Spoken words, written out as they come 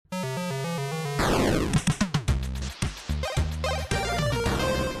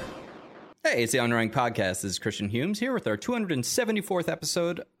Hey, it's the Unranked Podcast. This is Christian Humes here with our 274th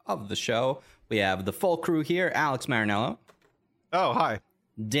episode of the show. We have the full crew here: Alex Marinello. Oh, hi.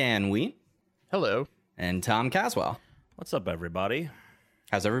 Dan Wheat. Hello. And Tom Caswell. What's up, everybody?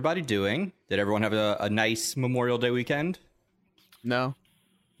 How's everybody doing? Did everyone have a nice Memorial Day weekend? No.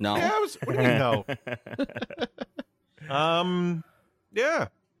 No? Yeah, what do you know? Yeah. It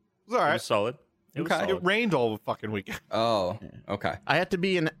was all It right. was solid. It was Okay. solid. It rained all fucking weekend. Oh, okay. I had to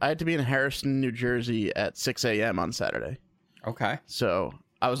be in Harrison, New Jersey at 6 a.m. on Saturday. Okay. So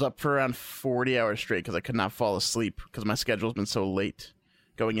I was up for around 40 hours straight because I could not fall asleep because my schedule's been so late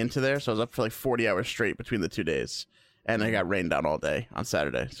going into there. So I was up for like 40 hours straight between the 2 days. And I got rained down all day on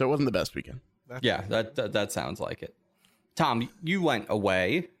Saturday. So it wasn't the best weekend. Yeah, that sounds like it. Tom, you went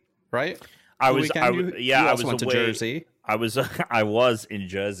away, right? I The was, weekend? I, You yeah, I also was went away. to Jersey. I was in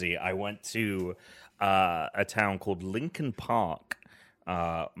Jersey. I went to a town called Lincoln Park.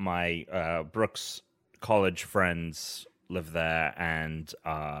 My Brooks college friends live there, and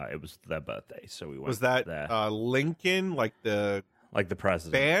it was their birthday, so we went. Was that there, Lincoln, like the like the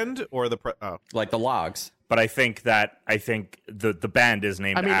president? band, or the oh? Like the logs. But I think the band is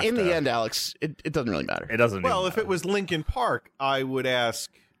named. I mean, after. in the end, Alex, it doesn't really matter. it doesn't. Well, even if it matter. was Lincoln Park, I would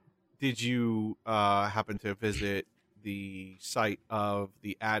ask, did you happen to visit the site of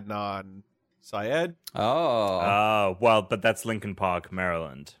the Adnan Syed? Oh. well, but that's Lincoln Park,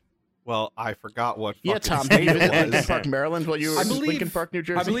 Maryland. Well, I forgot what. Yeah, fucking Tom, state did you visit it Lincoln was. Park, Maryland while you were I in believe Lincoln Park, New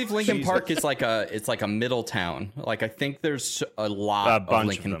Jersey? I believe Lincoln Jesus. Park is like a middle town. Like I think there's a lot A of bunch of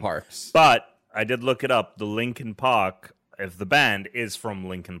Lincoln them. Parks. But I did look it up. The Lincoln Park, if the band is from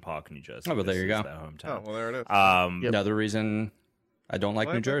Lincoln Park, New Jersey. Oh, well, there This you is go. their Oh, hometown. well, there it is. Yep. Another reason I don't like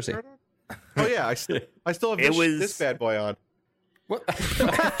Why New is that Jersey. turned on? Oh yeah, I still have It this, was- this bad boy on. What?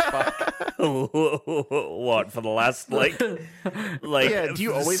 What for the last Yeah, do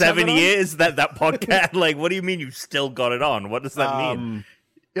you always 7 have it on? years that podcast? Like, what do you mean you still got it on? What does that mean?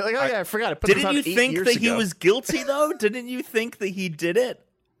 You're like, oh yeah, I forgot. I put this Didn't on you 8 think years that he ago. was guilty though? Didn't you think that he did it?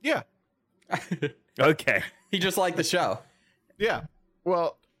 Yeah, Okay. He just liked the show. yeah.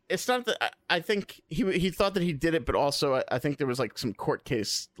 Well, it's not that I think he thought that he did it, but also I think there was like some court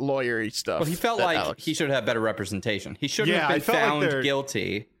case lawyery stuff. Well, he felt that like Alex- he should have better representation. He shouldn't Yeah, have I been felt like found they're-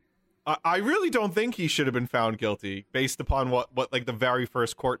 guilty. I really don't think he should have been found guilty based upon what like the very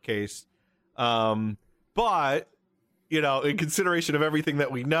first court case. But you know, in consideration of everything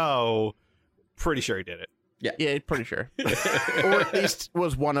that we know, pretty sure he did it. Yeah, pretty sure, or at least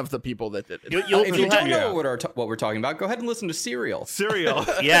was one of the people that did it. If you don't yeah. know what we're talking about, go ahead and listen to Serial. Serial.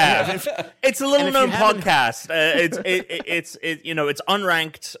 Yeah, it's a little And if you known haven't- podcast. It's it's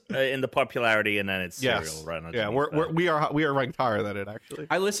unranked in the popularity, and then it's Serial Yes. right Yeah, underneath we are ranked higher than it actually.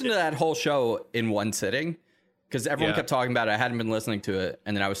 I listened to that whole show in one sitting because everyone Yeah. kept talking about it. I hadn't been listening to it,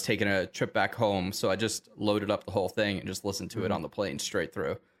 and then I was taking a trip back home, so I just loaded up the whole thing and just listened to it on the plane straight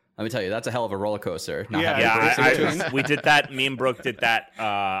through. Let me tell you, that's a hell of a roller coaster. Not Yeah, having Yeah, breaks in between. we did that. Me and Brooke did that.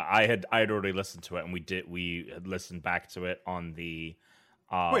 I had already listened to it, and we had listened back to it on the.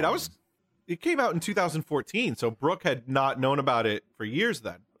 Wait, it came out in 2014, so Brooke had not known about it for years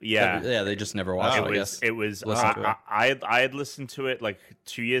then. yeah. Yeah, they just never watched Oh, it. I It guess. was. It was. Listen to it. I had listened to it like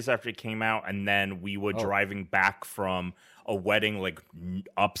 2 years after it came out, and then we were driving back from a wedding like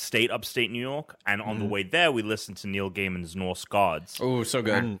upstate New York, and on the way there we listened to Neil Gaiman's Norse Gods. Oh, so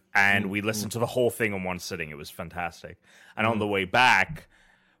good. And we listened to the whole thing in one sitting. It was fantastic. And on the way back,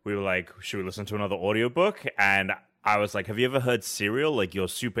 we were like, should we listen to another audiobook? And I was like, have you ever heard Serial? Like, you're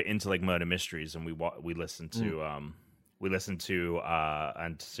super into like murder mysteries, and we listened to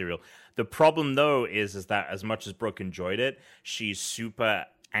and Serial. The problem though is that as much as Brooke enjoyed it, she's super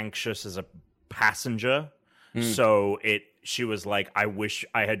anxious as a passenger. So she was like, I wish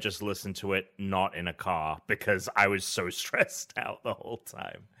I had just listened to it not in a car because I was so stressed out the whole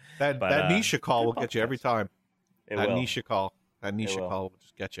time. That But, Nisha call will good get you every time. It That will. Nisha call. That Nisha will. call will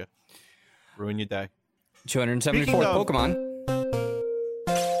just get you. Ruin your day. 274th Speaking of- Pokemon.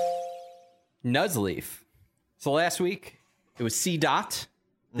 Nuzleaf. So last week it was C dot.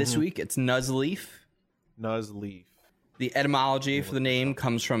 This week it's Nuzleaf. Nuzleaf. The etymology for the name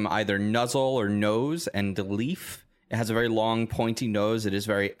comes from either nuzzle or nose, and leaf. It has a very long, pointy nose. It is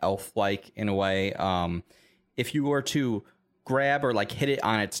very elf-like in a way. If you were to grab or like hit it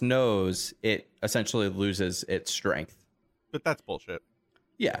on its nose, it essentially loses its strength. But that's bullshit.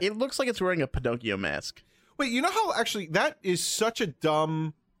 Yeah. It looks like it's wearing a Pinocchio mask. Wait, you know how actually that is such a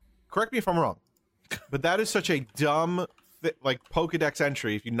dumb. Correct me if I'm wrong, but that is such a dumb like Pokedex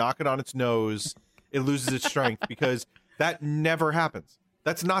entry. If you knock it on its nose, it loses its strength because that never happens.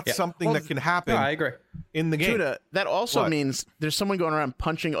 That's not Yeah. something Well, that can happen No, I agree. in the game Tuna, that also What? means there's someone going around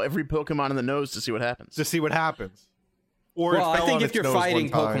punching every Pokemon in the nose to see what happens. to see what happens. Or Well, it I fell think on if its you're nose one fighting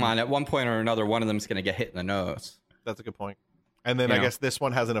time. Pokemon at one point or another, one of them's going to get hit in the nose. That's a good point. And then You I know. guess this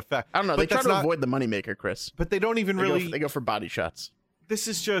one has an effect. I don't know. But They try that's to not- avoid the moneymaker, Chris. But they don't even They, really. they go for body shots. This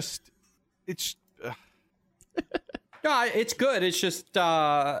is just. It's. No, it's good. It's just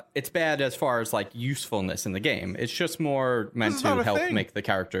it's bad as far as like usefulness in the game. It's just more meant is to not a help thing. make the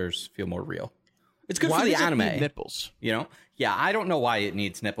characters feel more real. It's good Why for the does it need anime. nipples? You know? Yeah, I don't know why it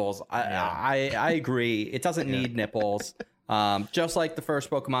needs nipples. I agree. It doesn't need nipples. Just like the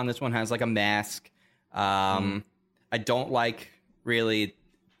first Pokemon, this one has like a mask. I don't like really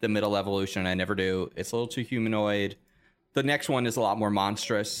the middle evolution. I never do. It's a little too humanoid. The next one is a lot more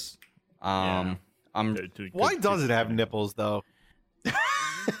monstrous. Why does it have nipples though?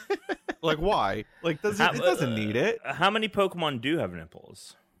 Like why? Like does it? It doesn't need it. How many Pokemon do have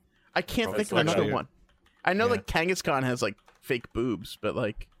nipples? I can't think it's of like another a- one. I know Yeah. like Kangaskhan has like fake boobs, but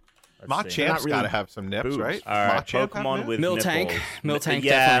like Let's see. Not Machamp's really got to have some nips, boobs. right? All right, Machamp have Pokemon nips? with Miltank. nipples. Miltank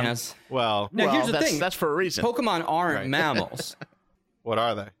Yeah. definitely has. Well, Now, here's the that's, thing. that's for a reason. Pokemon aren't Right. mammals, what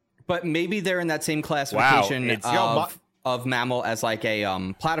are they? but maybe they're in that same classification it's- of mammal as like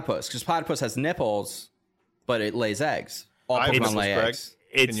a platypus, because platypus has nipples, but it lays eggs. All I have Pokemon nipples, lay Greg. eggs.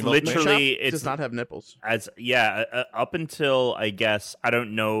 It's you milk me? literally Machamp does it's not have nipples. as up until I guess I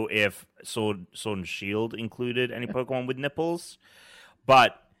don't know if Sword and Shield included any Pokemon with nipples,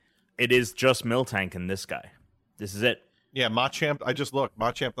 but it is just Miltank and this guy. This is it. Yeah, Machamp. I just looked.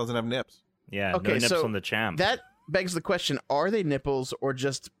 Machamp doesn't have nips. Yeah, Okay, no nips so on the champ. That begs the question: are they nipples or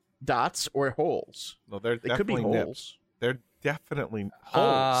just dots or holes? No, they're They could be definitely holes. nips. They're definitely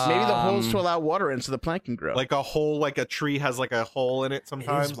holes. Maybe the holes to allow water in so the plant can grow. Like a hole, like a tree has like a hole in it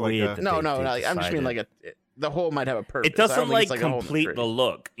sometimes. Like weird a, that no, they- no, they no. I'm just mean decided- like the hole might have a purpose. it I don't doesn't think like it's a hole in the complete tree. the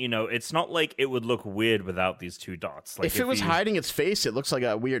look. You know, it's not like it would look weird without these two dots. Like If it was you- hiding its face, it looks like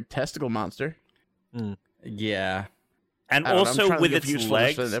a weird testicle monster. Yeah. and I don't know, I'm also trying to with think of its usefulness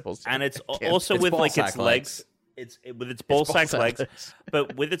legs, for the nipples. and it's Can't. also It's with ball like its sack legs. With its ball ball sack sack legs, legs.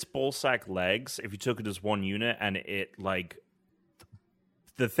 but with its ball sack legs, if you took it as one unit and it like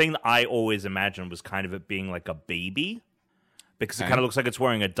the thing that I always imagined was kind of it being like a baby. Because it Okay. kind of looks like it's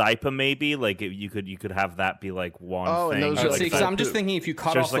wearing a diaper, maybe. Like you could have that be like one Oh, and thing. those Oh, are like see, like because that. I'm just thinking if you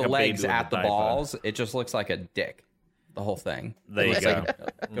cut Just off like the a baby legs with a at the diaper. balls, it just looks like a dick. The whole thing. There It you looks go. like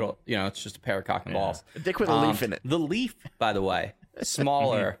a good old- you know, it's just a pair of cock and balls. A dick with a leaf in it. The leaf, by the way,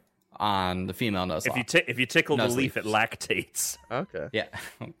 smaller on the female nose. If you tickle the Nose leaf, it leaves. lactates. Okay, Yeah.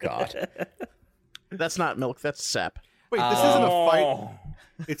 Oh God. that's not milk. That's sap. wait, this isn't a fight. Oh.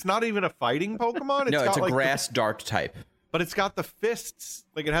 It's not even a fighting Pokemon. No, it's got, a like, grass dart type. but it's got the fists.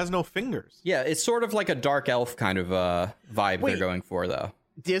 Like it has no fingers. Yeah, it's sort of like a dark elf kind of vibe Wait. they're going for, though.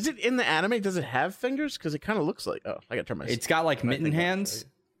 Does it in the anime? Does it have fingers? Because it kind of looks like. Oh, I gotta turn my. It's got like mitten hands.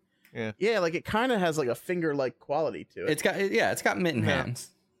 yeah, like it kind of has like a finger-like quality to it. It's got mitten Yeah. hands.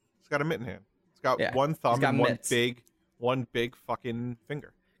 It's got a mitten hand. It's got Yeah, one it's thumb got and mitts. one big fucking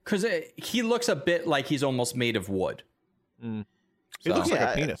finger. Because he looks a bit like he's almost made of wood. It So- looks like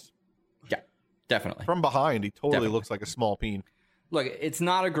Yeah, a penis. Yeah, definitely. From behind, he totally Definitely. looks like a small peen. Look, it's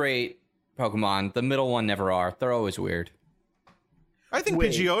not a great Pokemon. The middle one never are. They're always weird. I think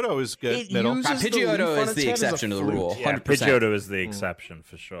Wait. Pidgeotto is good. It middle. uses- the leaf Pidgeotto on is its the head as a exception to the flute. rule. Yeah, 100%. Pidgeotto is the exception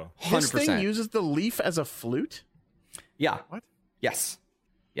for sure. This thing 100%. uses the leaf as a flute. Yeah. What? Yes.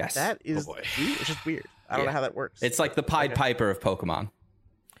 Yes. That is boy. weird. It's just weird. I don't Yeah. know how that works. It's like the Pied Piper of Pokemon.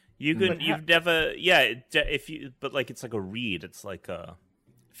 You've never, if you, but like it's like a reed. It's like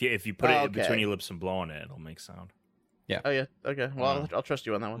if you put it Okay. between your lips and blow on it, it'll make sound. Oh yeah. Okay. Well, I'll trust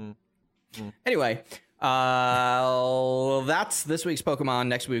you on that one. Anyway, that's this week's Pokemon.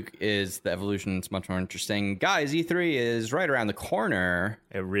 Next week is the evolution. It's much more interesting. Guys, E3 is right around the corner.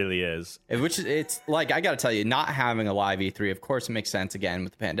 It really is. Which it's like, I got to tell you, not having a live E3, of course, it makes sense again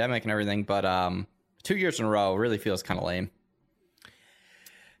with the pandemic and everything. But 2 years in a row really feels kind of lame.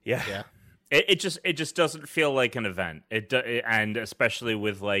 Yeah. It just doesn't feel like an event. And especially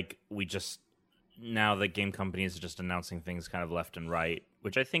with like now that game companies are just announcing things kind of left and right,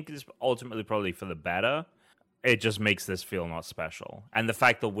 which I think is ultimately probably for the better. It just makes this feel not special. And the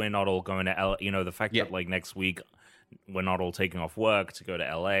fact that we're not all going to the fact Yeah. that like next week we're not all taking off work to go to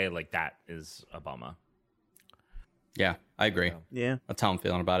LA, like that is a bummer. Yeah, I agree. Yeah. That's how I'm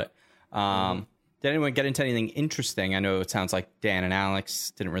feeling about it. Did anyone get into anything interesting? I know it sounds like Dan and Alex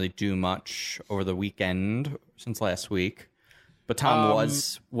didn't really do much over the weekend since last week. But Tom,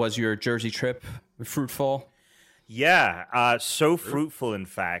 was your Jersey trip fruitful? Yeah, so fruitful, in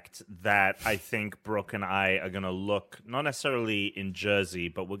fact, that I think Brooke and I are going to look, not necessarily in Jersey,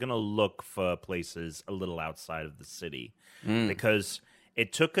 but we're going to look for places a little outside of the city. Because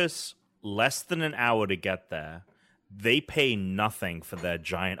it took us less than an hour to get there. They pay nothing for their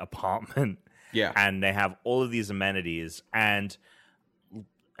giant apartment. Yeah. And they have all of these amenities. And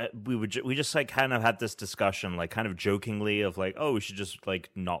we just like kind of had this discussion, like kind of jokingly of like, oh, we should just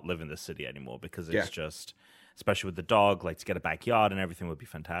like not live in the city anymore because it's just... especially with the dog, like to get a backyard and everything would be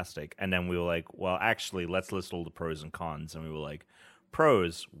fantastic. And then we were like, well, actually, let's list all the pros and cons. And we were like,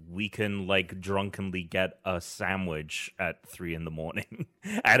 pros, we can like drunkenly get a sandwich at 3 a.m.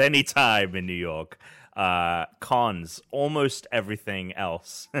 at any time in New York. Cons, almost everything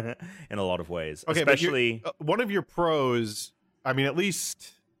else in a lot of ways. Okay, especially but one of your pros, I mean, at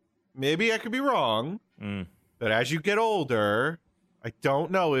least maybe I could be wrong, but as you get older, I don't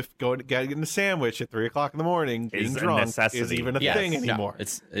know if getting a sandwich at 3 o'clock in the morning, being drunk, is even a thing anymore.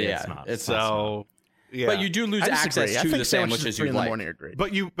 It's not. It's so. Yeah. But you do lose access to the sandwiches you in the like. morning are great.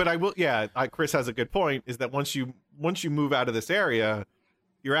 But I will. Yeah, Chris has a good point. Is that once you move out of this area,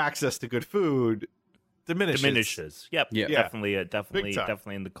 your access to good food diminishes. Yep. Yeah. Definitely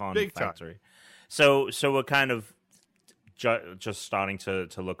in the con factory. So we're kind of just starting to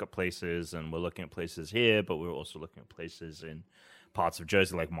look at places, and we're looking at places here, but we're also looking at places in parts of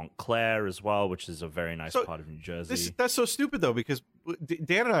Jersey, like Montclair as well, which is a very nice part of New Jersey. That's so stupid, though, because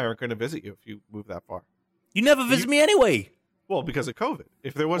Dan and I aren't going to visit you if you move that far. You never visit me anyway. Well, because of COVID.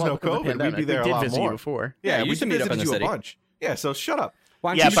 If there was no COVID, we'd be there we a lot visit more. You before. Yeah, we we used to meet up in the you city. a bunch. Yeah, so shut up.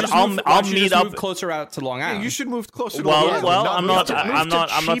 Why don't Yeah, you but just I'll move, why don't you meet just up- move closer out to Long Island. Yeah, you should move closer to Well, Long Island. I'm not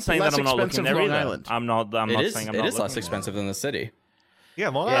cheap, saying that I'm not looking less there expensive either. Long Island. I'm not It saying I'm is not less looking expensive than the city. Yeah,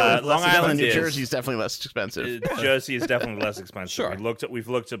 Long Yeah, Island. Long Island New is. Jersey is definitely less expensive. Jersey is definitely less expensive. Sure. We've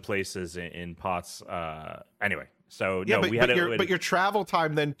looked at places in parts. Anyway, so Yeah, no, but, but your travel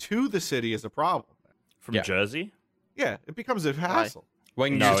time then to the city is a problem. from Yeah. Jersey. Yeah, it becomes a hassle.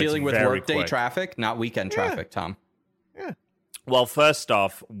 When No, you're it's dealing with very workday quick. traffic, not weekend traffic, Tom. Yeah. Well, first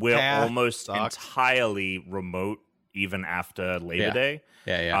off, we're Ah, almost sucks. entirely remote, even after Labor Yeah. Day.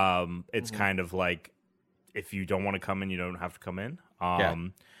 Yeah. It's kind of like if you don't want to come in, you don't have to come in. Yeah.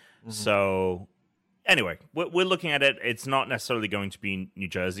 So anyway, we're looking at it. It's not necessarily going to be New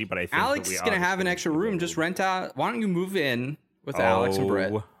Jersey, but I think Alex that we is are going to just have an gonna extra do room. a Just little- rent out. Why don't you move in with Alex and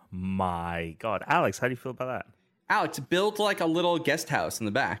Britt? Oh my God, Alex, how do you feel about that? Alex, build like a little guest house in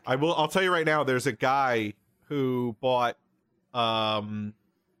the back. I'll tell you right now, there's a guy who bought 1,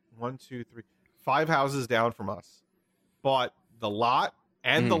 2, 3, 5 houses down from us, bought the lot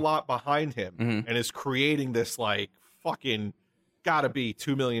and the lot behind him, and is creating this like fucking gotta be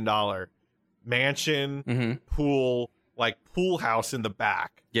 $2 million mansion, pool house in the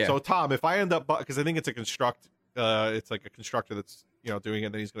back. Yeah. So Tom, if I end up, because I think it's it's like a constructor that's doing it,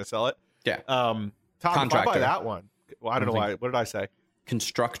 and then he's going to sell it. Yeah. Tom, if I buy Contractor. that one, well, I don't know why. What did I say?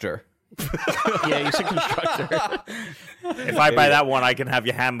 Constructor. Yeah, you said constructor. If I buy that one, I can have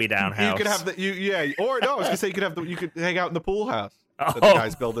your hand-me-down house. You could have or no, I was gonna say you could hang out in the pool house that the Oh.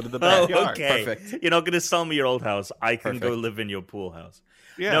 guys building in the Oh, backyard. okay. Perfect. You're not going to sell me your old house. I can go Perfect. live in your pool house.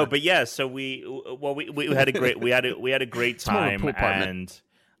 Yeah. No, but yeah. So we had a great we had a great more of a time, pool apartment.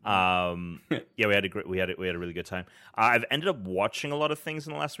 and yeah, we had a really good time. I've ended up watching a lot of things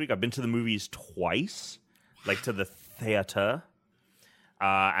in the last week. I've been to the movies twice, like to the theater.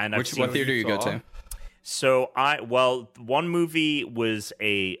 And What theater you go saw? to? So one movie was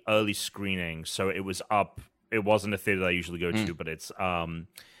a early screening, so it was up. It wasn't a theater that I usually go to, but it's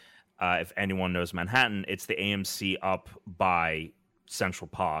if anyone knows Manhattan, it's the AMC up by Central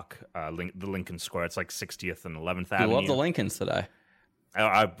Park, the Lincoln Square. It's like 60th and 11th You Avenue. love the Lincolns today.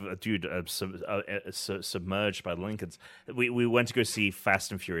 Submerged by the Lincolns. We went to go see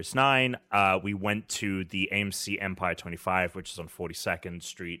Fast and Furious 9. We went to the AMC Empire 25, which is on 42nd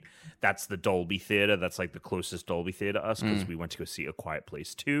Street. That's the Dolby Theater. That's like the closest Dolby Theater to us because we went to go see A Quiet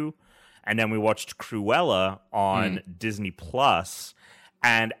Place 2. And then we watched Cruella on Disney Plus.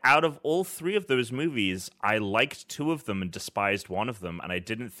 And out of all 3 of those movies, I liked 2 of them and despised one of them. And I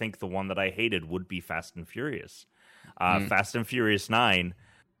didn't think the one that I hated would be Fast and Furious. Fast and Furious 9,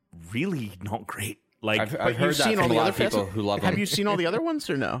 really not great. Like, I've But heard you've that seen all from a the lot other of people Fast- who love Have them. you seen all the other ones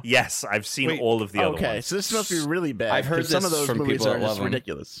or no? yes, I've seen Wait, all of the other Okay, ones. so this must be really bad. I've heard 'cause some of this those from movies people are that just love them.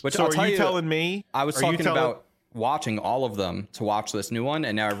 ridiculous. Which So I'll are tell you you, telling me? I was are you talking telling- about watching all of them to watch this new one,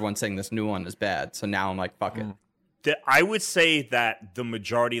 and now everyone's saying this new one is bad. So now I'm like, fuck it. I would say that the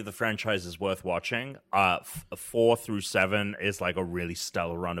majority of the franchise is worth watching. 4 through 7 is like a really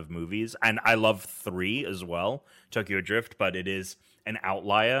stellar run of movies. And I love 3 as well, Tokyo Drift, but it is an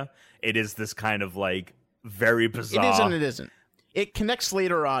outlier. It is this kind of like very bizarre. It is and it isn't. It connects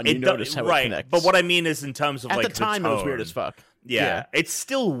later on. You notice how it connects. But what I mean is in terms of at like the time, it was weird as fuck. Yeah, it's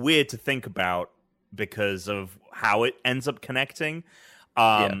still weird to think about because of how it ends up connecting.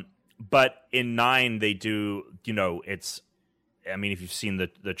 But in 9, they do, it's, I mean, if you've seen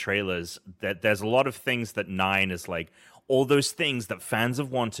the trailers, that there's a lot of things that 9 is like, all those things that fans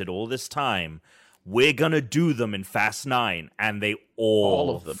have wanted all this time, we're going to do them in Fast 9, and they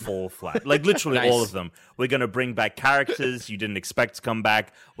all of them fall flat. Like, literally all of them. We're going to bring back characters you didn't expect to come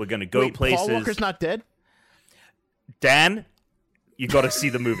back. We're going to go places. Paul Walker's not dead? Dan, you got to see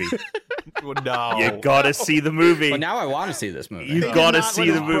the movie. No. You got to see the movie. But now I want to see this movie. You got to see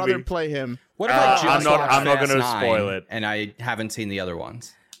the movie. Brother play him. What if I just I'm not watched going to Fast 9 spoil it. and I haven't seen the other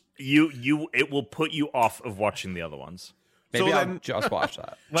ones? It will put you off of watching the other ones. Maybe So I'll then- just watch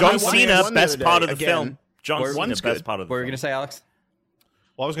that. John I watched Cena, one the best other part day, of the again. film. John Cena, One's best good. part of the What were you film. going to say, Alex?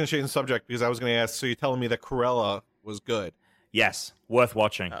 Well, I was going to change the subject because I was going to ask. So you're telling me that Cruella was good? Yes, worth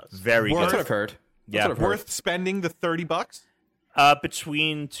watching. Very Worth- That's what good. I've heard. That's Yeah. what I've heard. Worth spending the $30?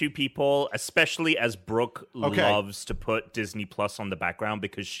 Between two people, especially as Brooke Okay. loves to put Disney Plus on the background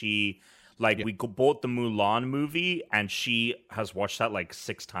because she, we bought the Mulan movie and she has watched that like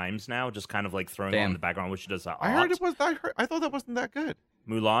 6 times now, just kind of like throwing it on Damn. the background, which she does that. I heard it was. I thought that wasn't that good.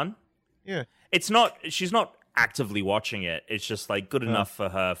 Mulan. Yeah. It's not. She's not actively watching it. It's just like good enough for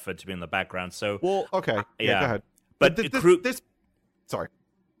her for it to be in the background. So Well, okay. Yeah. Go ahead. But this. Sorry,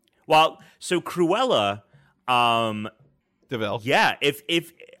 so Cruella. DeVille. Yeah,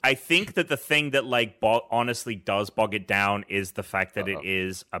 if I think that the thing that honestly does bog it down is the fact that it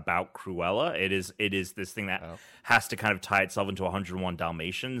is about Cruella. It is this thing that has to kind of tie itself into 101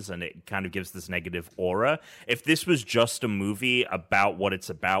 Dalmatians, and it kind of gives this negative aura. If this was just a movie about what it's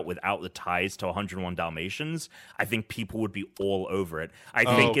about without the ties to 101 Dalmatians, I think people would be all over it. I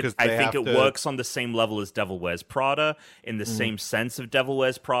think 'cause they have to- works on the same level as Devil Wears Prada, in the same sense of Devil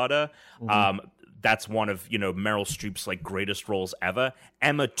Wears Prada. That's one of Meryl Streep's greatest roles ever.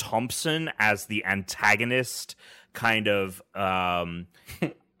 Emma Thompson as the antagonist, kind of a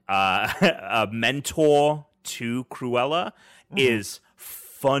mentor to Cruella, is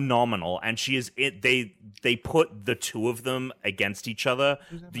phenomenal, and she is it. They put the two of them against each other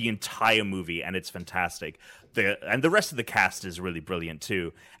the entire movie, and it's fantastic. And the rest of the cast is really brilliant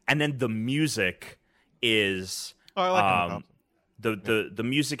too. And then the music is. Oh, I like Emma Thompson. The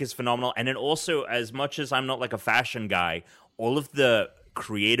music is phenomenal, and then also, as much as I'm not like a fashion guy, all of the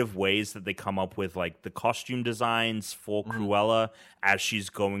creative ways that they come up with, like the costume designs for Cruella as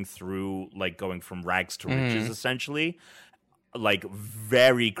she's going through, going from rags to riches, essentially,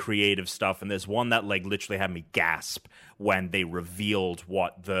 very creative stuff. And there's one that literally had me gasp when they revealed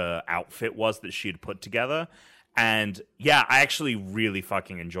what the outfit was that she had put together. And yeah, I actually really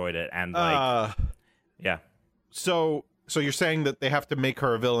fucking enjoyed it. And yeah. So you're saying that they have to make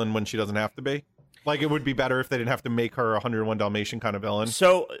her a villain when she doesn't have to be? It would be better if they didn't have to make her a 101 Dalmatian kind of villain?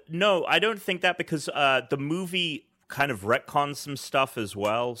 So, no, I don't think that, because the movie kind of retcons some stuff as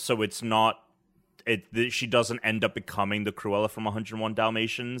well. So it's not... she doesn't end up becoming the Cruella from 101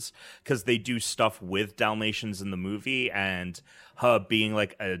 Dalmatians, because they do stuff with Dalmatians in the movie, and her being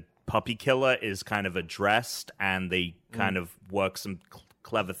a puppy killer is kind of addressed, and they kind of work some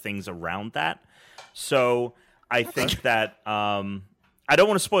clever things around that. So... I think that I don't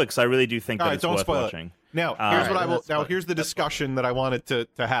want to spoil it, because I really do think that it's worth watching. Now, here's the discussion that I wanted to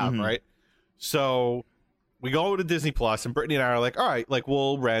have, right? So we go over to Disney Plus, and Brittany and I are like, all right,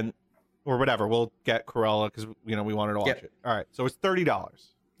 we'll rent or whatever, we'll get Cruella because we wanted to watch it. All right, so it's $30.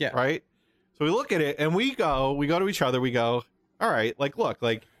 Yeah. Right. So we look at it and we go to each other. We go, all right, look,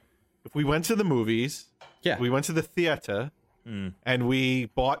 if we went to the movies, we went to the theater. And we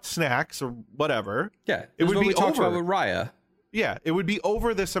bought snacks or whatever. Yeah, it would what be we talked over. about with Raya. Yeah, it would be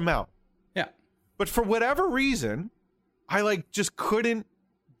over this amount. Yeah, but for whatever reason, I just couldn't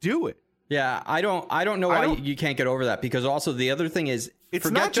do it. Yeah, I don't know why you can't get over that, because also the other thing is, it's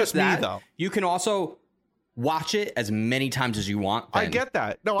forget not just that, me though. You can also watch it as many times as you want. I get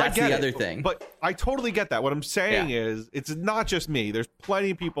that. No, that's I get the it. other thing. But I totally get that. What I'm saying is, it's not just me. There's plenty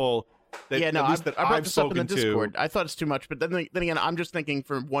of people. That, I brought this up in the to. Discord. I thought it's too much, but then again, I'm just thinking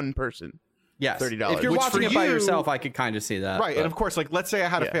for one person. Yes, $30. If you're Which watching for it by you- yourself, I could kind of see that. Right, but- and of course, let's say I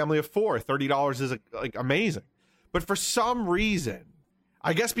had a family of 4, $30 is amazing. But for some reason,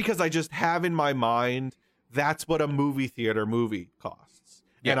 I guess because I just have in my mind that's what a movie theater movie costs,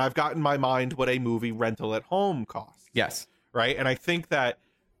 and I've got in my mind what a movie rental at home costs. Yes. Right, and I think that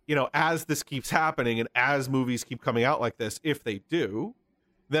as this keeps happening and as movies keep coming out like this, if they do,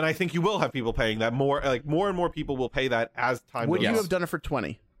 then I think you will have people paying that more. More and more people will pay that as time Would goes you on. have done it for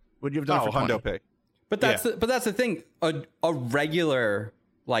 20? Would you have done it for 20? Hundo pay. But that's the thing. A regular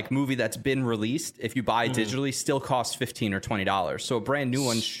like movie that's been released, if you buy digitally, still costs $15 or $20. So a brand new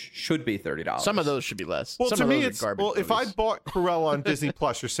one should be $30. Some of those should be less. Well, Some to of me, those are it's garbage well. If I movies. bought Cruella on Disney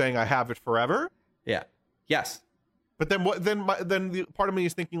Plus, you're saying I have it forever. Yeah. Yes. But then what? Then the part of me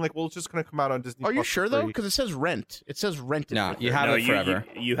is thinking like, well, it's just going to come out on Disney. Are you Plus for sure though? free. Because it says rent. It says rent. No, you have it forever.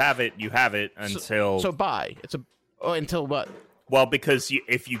 You have it. You have it until. So buy. It's a until what? Well, because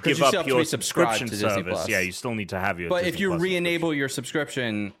if you give you up still have to your be subscribed subscription to Disney service, Plus. yeah, you still need to have your. But Disney if you Plus re-enable your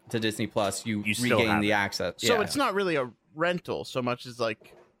subscription to Disney Plus, you still regain have the it. access. So Yeah. it's not really a rental so much as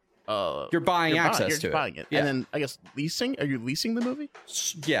like. You're buying access you're to it. buying it, Yeah. and then I guess leasing. Are you leasing the movie?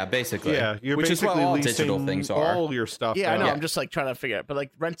 Yeah, basically. Yeah, you're which is what basically all leasing digital things are. all your stuff. Yeah, I know. now. I'm just like trying to figure out, but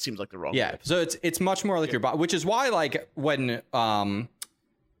like rent seems like the wrong. Yeah, word. so it's much more like your body, which is why like when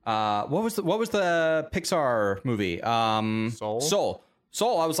what was the Pixar movie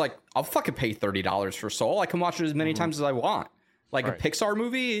Soul, I was like, I'll fucking pay $30 for Soul. I can watch it as many times as I want. Like a Pixar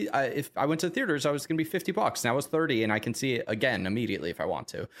movie, if I went to the theaters, I was gonna be $50. Now it's 30, and I can see it again immediately if I want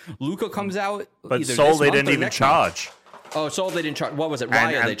to. Luca comes out, But either Soul this they month didn't or even next month. charge. Oh, Soul they didn't charge. What was it?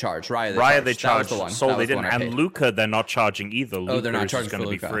 Raya they charged. Raya they charged. That was charged. the one. Soul That they was the didn't, one I and paid. Luca they're not charging either. Luca they're not is charging going for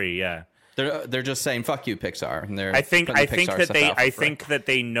to be Luca. free. Yeah. They're just saying fuck you, Pixar. And they're I think putting the that Pixar stuff they out for I free. think that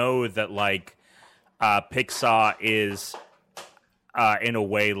they know that like Pixar is in a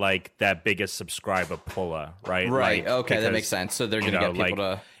way like that biggest subscriber puller, right? Right. Like, Okay, that because, makes sense. So they're you gonna know, get people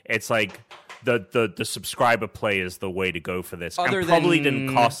like, to. It's like the subscriber play is the way to go for this. Other and probably than-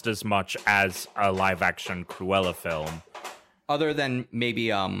 didn't cost as much as a live action Cruella film. Other than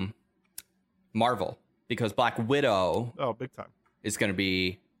maybe Marvel, because Black Widow Oh, big time. is going to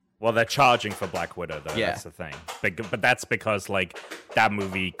be. Well, they're charging for Black Widow, though. Yeah. That's the thing. But that's because like that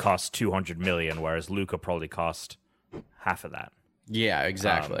movie cost $200 million, whereas Luca probably cost half of that. Yeah,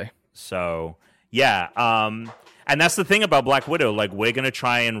 exactly. So yeah, and that's the thing about Black Widow. Like we're gonna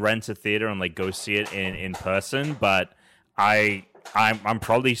try and rent a theater and like go see it in person, but I'm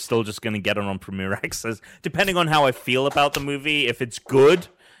probably still just gonna get it on Premiere Access, depending on how I feel about the movie. If it's good,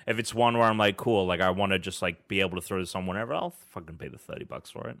 if it's one where I'm like, cool, like I want to just like be able to throw this on whenever, I'll fucking pay the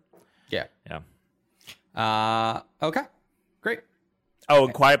 $30 for it. Yeah. Yeah. Okay. Great. Oh,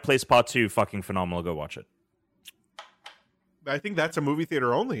 and Quiet Place Part 2, fucking phenomenal. Go watch it. I think that's a movie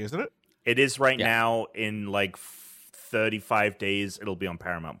theater only, isn't it? It is right Yeah. now. In like 35 days, it'll be on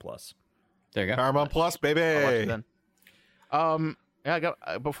Paramount Plus. There you go. Paramount Plus, baby. I'll watch it then. Yeah, I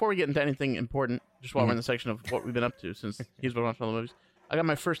got. Before we get into anything important, just while we're in the section of what we've been up to since he's been watching all the movies, I got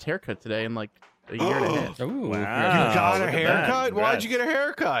my first haircut today in like a year and a half. Ooh. Wow. You got look a at that. haircut? Why'd you Congrats. get a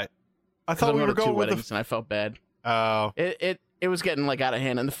haircut? I I thought we were to going with weddings, and I felt bad. Oh, It was getting like out of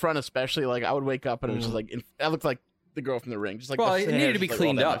hand, and the front especially. Like I would wake up and it was just like I looked like the girl from The Ring, just like Well, the it hair needed to be just, like,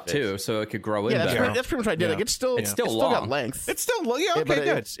 all cleaned down my up face. too, so it could grow in Yeah, that's, better. that's pretty much what I did. Yeah. Like it's still It's still got long. length. it's still yeah. Yeah, Okay, but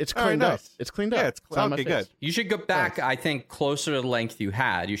good. It's All right, cleaned up. nice. It's cleaned Yeah, up. it's on my okay, face. good. You should go back, I think, closer to the length you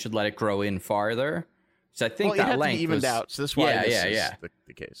had. You should let it grow in farther. So I think Well, it that had to length be evened was, out, so that's why Yeah, this yeah, is yeah.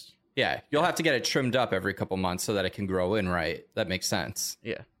 the case. Yeah, you'll have to get it trimmed up every couple months so that it can grow in right. That makes sense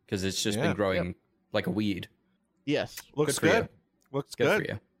Yeah. because it's just Yeah. been growing like a weed. Yes. Looks Good for good. you. Looks Good good.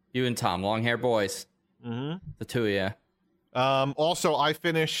 for you. You and Tom, long hair boys, Mm-hmm. the two of you. Also, I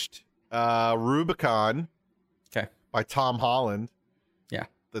finished Rubicon Okay. by Tom Holland. Yeah.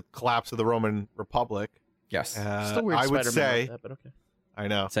 The Collapse of the Roman Republic. Yes. Still weird I would Spider-Man say, about that, but okay. I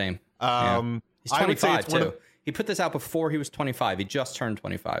know. Same. He's I would say 25 it's one too. of- He put this out before he was 25. He just turned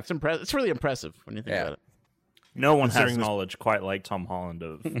 25. It's really impressive when you think Yeah. about it. No one has Considering this- knowledge quite like Tom Holland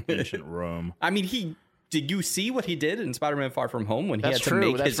of ancient Rome. I mean, did you see what he did in Spider-Man: Far From Home when he That's had to true.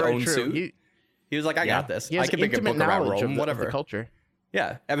 make That's his very own true. suit? He was like, "I got this. He I has can make a intimate book about knowledge Rome, of the whatever." culture.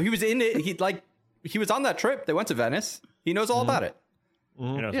 Yeah, I mean, he was in it. He was on that trip. They went to Venice. He knows all about it. He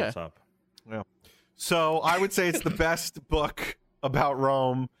knows Yeah. what's up. Yeah. So I would say it's the best book about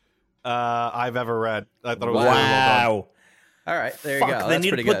Rome I've ever read. I thought it was really well done. Wow. All right, there Fuck, you go. they That's need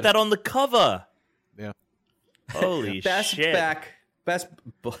to pretty put good. that on the cover. Yeah. Holy Best shit. back, best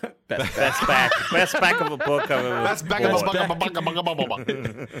Best back of a book I've ever That's back of bought.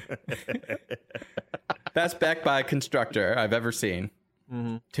 best back by a constructor I've ever seen.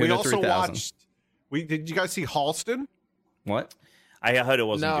 We 2 to also 3,000. watched. Did you guys see Halston? What? I heard it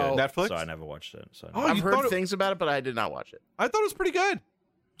wasn't No. good. Netflix? So I never watched it. So. Oh, I've you heard thought it- things about it, but I did not watch it. I thought it was pretty good.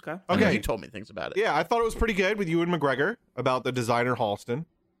 Okay. Okay. You told me things about it. Yeah, I thought it was pretty good with Ewan McGregor about the designer Halston.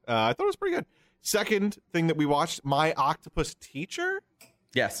 I thought it was pretty good. Second thing that we watched, My Octopus Teacher.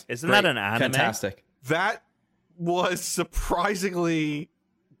 Yes. Isn't Great. that an anime? Fantastic. That was surprisingly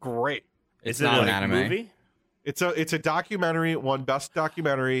great. It's Is it not a an anime. movie? It's a documentary. It won Best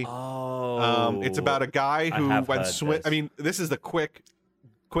Documentary. Oh, It's about a guy who have went heard swim. this. I mean, this is the quick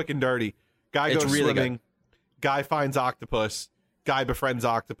and dirty. Guy It's goes really swimming. Guy finds octopus. Guy befriends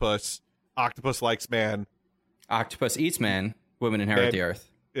octopus. Octopus likes man. Octopus eats man. Women inherit And- the earth.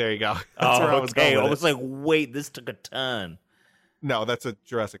 There you go. That's where I was okay. going I with was it. like, wait, this took a turn. No, that's a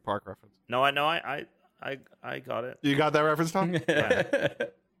Jurassic Park reference. No, I know. I got it. You got that reference, Tom? Just Yeah.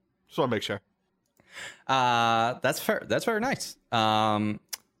 want to make sure. That's fair. That's very nice.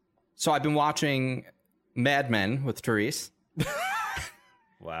 So I've been watching Mad Men with Therese,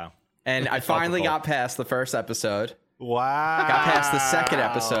 Wow. and I finally got past the first episode. Wow. Got past the second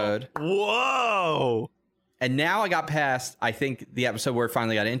episode, Whoa. and now I got past, I think, the episode where it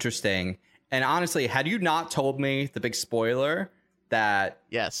finally got interesting. And honestly, had you not told me the big spoiler that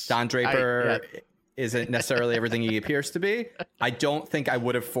Yes. Don Draper isn't necessarily everything he appears to be, I don't think I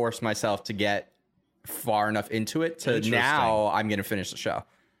would have forced myself to get far enough into it to Interesting. now I'm going to finish the show.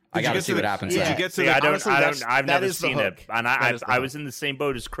 I Did you got to get see to what the- happens. did there. you get to See, the- I don't. honestly, I've that never is the seen hook. it, and That is the I hook. was in the same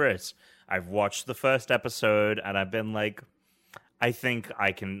boat as Chris. I've watched the first episode, and I've been like, I think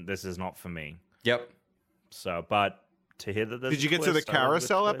I can. This is not for me. Yep. So, but to hear that, there's Did you a get to the twist, I love a good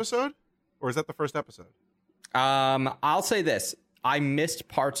carousel twist. episode? Or is that the first episode? I'll say this. I missed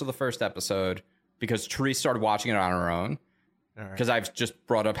parts of the first episode because Therese started watching it on her own. Because I've just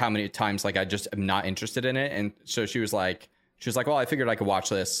brought up how many times like I just am not interested in it, and so she was like, well, I figured I could watch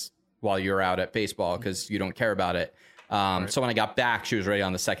this while you're out at baseball because you don't care about it. So when I got back, she was already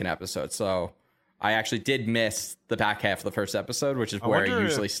on the second episode. So I actually did miss the back half of the first episode, which is where I wonder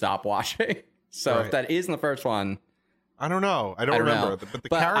usually if- stop watching. So if Right. that is in the first one, I don't know. I don't don't remember. know. But the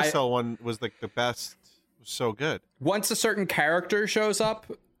But carousel one was like the best. It was so good. once a certain character shows up,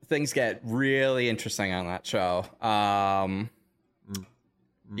 things get really interesting on that show.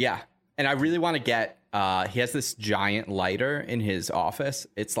 Yeah. And I really want to get, he has this giant lighter in his office.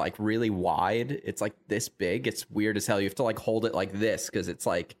 It's like really wide. It's like this big. It's weird as hell. You have to like hold it like this because it's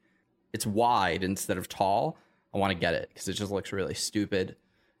like, it's wide instead of tall. I want to get it because it just looks really stupid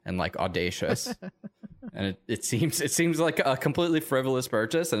and like audacious. And it seems like a completely frivolous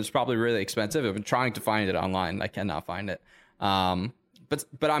purchase, and it's probably really expensive. I've been trying to find it online. I cannot find it.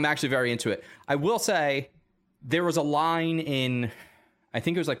 But I'm actually very into it. I will say there was a line in, I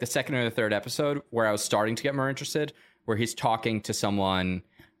think it was like the second or the third episode where I was starting to get more interested, where he's talking to someone,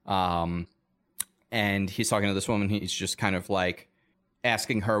 and he's talking to this woman. He's just kind of like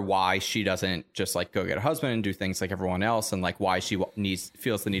asking her why she doesn't just like go get a husband and do things like everyone else, and like why she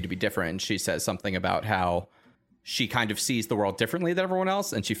feels the need to be different. And she says something about how she kind of sees the world differently than everyone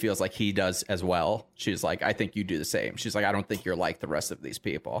else, and she feels like he does as well. She's like, I think you do the same. She's like, I don't think you're like the rest of these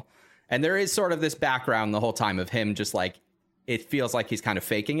people. And there is sort of this background the whole time of him just like, it feels like he's kind of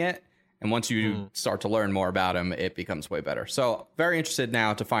faking it. And once you start to learn more about him, it becomes way better. So very interested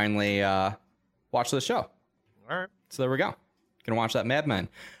now to finally watch this show. All right. So there we go. Gonna watch that Mad Men.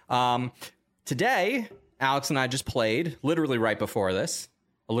 Today, Alex and I just played, literally right before this,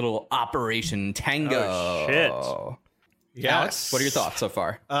 a little Operation Tango. Oh, shit. Yes. Alex, what are your thoughts so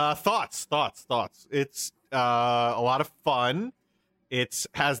far? Thoughts. It's a lot of fun. It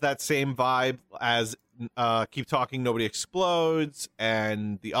has that same vibe as Keep Talking, Nobody Explodes,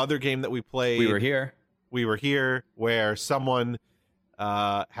 and the other game that we played. We were here. Where someone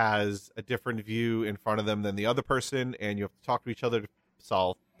has a different view in front of them than the other person, and you have to talk to each other to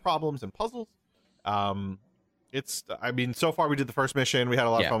solve problems and puzzles. So far we did the first mission. We had a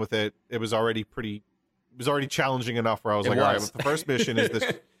lot of fun with it. It was already challenging enough where I was all right, if the first mission is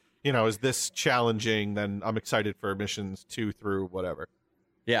this, is this challenging, then I'm excited for missions 2 through whatever.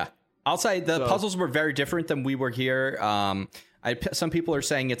 Yeah. I'll say the puzzles were very different than we were here. Some people are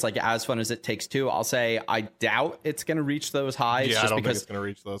saying it's like as fun as It Takes Two. I'll say I doubt it's going to reach those highs. Yeah, just I don't because think it's going to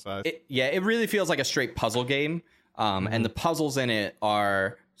reach those highs. It really feels like a straight puzzle game. And the puzzles in it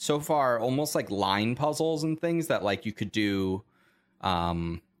are so far almost like line puzzles and things that like you could do.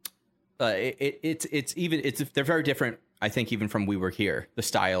 They're very different, I think, even from We Were Here, the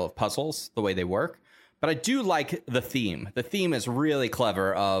style of puzzles, the way they work. But I do like the theme. The theme is really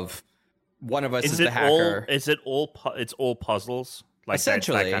clever of one of us is the hacker. It's all puzzles? Like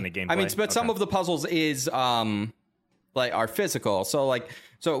essentially, that kind of gameplay? I mean, but some of the puzzles is like are physical. So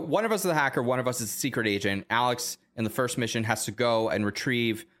one of us is the hacker, one of us is the secret agent. Alex in the first mission has to go and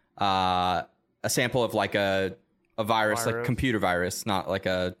retrieve a sample of like a virus, like computer virus, not like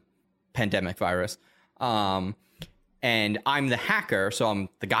a pandemic virus. And I'm the hacker, so I'm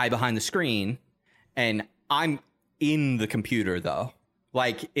the guy behind the screen, and I'm in the computer though.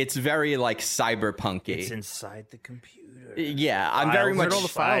 Like it's very like cyberpunky. It's inside the computer. Yeah, I'm very much all the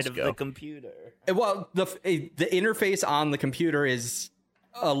files of go? the computer. Well, the interface on the computer is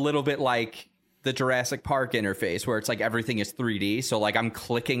a little bit like the Jurassic Park interface, where it's like everything is 3D. So like I'm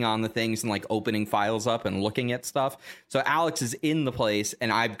clicking on the things and like opening files up and looking at stuff. So Alex is in the place,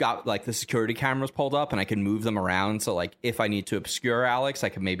 and I've got like the security cameras pulled up, and I can move them around. So like if I need to obscure Alex, I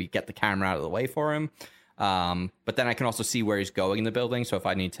can maybe get the camera out of the way for him. But then I can also see where he's going in the building. So if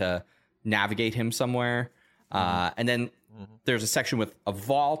I need to navigate him somewhere, and then there's a section with a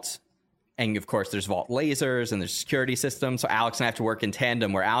vault. And of course, there's vault lasers and there's security systems. So Alex and I have to work in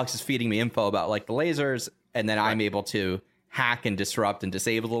tandem, where Alex is feeding me info about like the lasers, and then I'm able to hack and disrupt and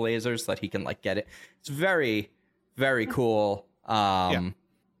disable the lasers so that he can like get it. It's very, very cool. I'm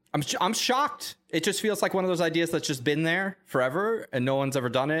shocked. It just feels like one of those ideas that's just been there forever and no one's ever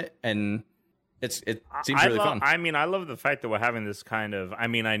done it, and it seems really fun. I mean, I love the fact that we're having this kind of. I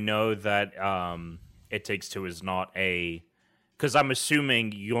mean, I know that It Takes Two is not a. Because I'm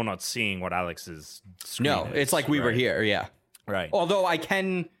assuming you're not seeing what Alex's screen is. It's like we were here, yeah. Right. Although I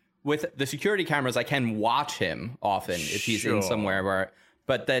can, with the security cameras, I can watch him often if he's in somewhere where...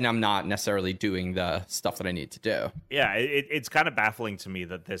 But then I'm not necessarily doing the stuff that I need to do. Yeah, it's kind of baffling to me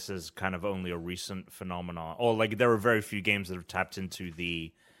that this is kind of only a recent phenomenon. Or like there are very few games that have tapped into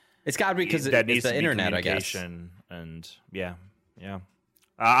the... It's got to be because it's the internet, I guess. And yeah.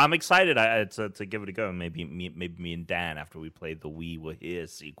 I'm excited to give it a go. Maybe me and Dan, after we played the We Were Here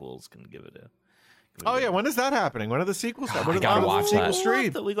sequels, can give it a. When is that happening? When are the sequels? I gotta watch that.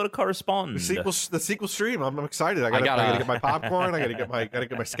 Stream? We got to correspond. The sequel stream. I'm excited. I gotta get my popcorn. I gotta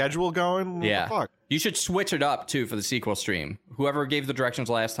get my schedule going. Yeah. What the fuck? You should switch it up too for the sequel stream. Whoever gave the directions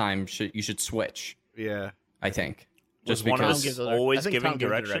last time, you should switch. Yeah. I think. Just one of us always giving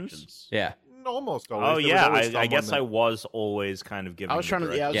directions. Yeah. Almost always. Oh yeah, I guess I was always kind of giving. I was trying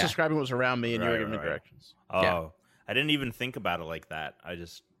to. Yeah, I was describing what was around me, and you were giving me directions. Oh, yeah. I didn't even think about it like that. I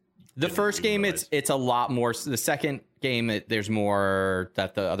just. The first game, it's a lot more. The second game, there's more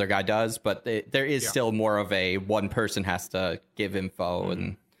that the other guy does, but there is still more of a one person has to give info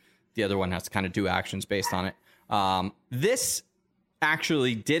and the other one has to kind of do actions based on it. This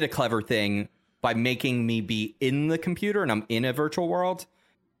actually did a clever thing by making me be in the computer and I'm in a virtual world.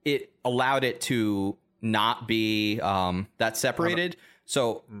 It allowed it to not be that separated.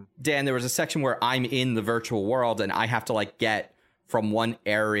 So, Dan, there was a section where I'm in the virtual world and I have to like get from one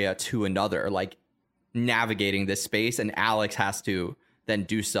area to another, like navigating this space, and Alex has to then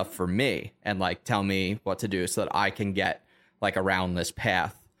do stuff for me and like tell me what to do so that I can get like around this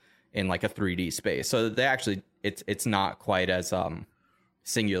path in like a 3D space. So they actually it's not quite as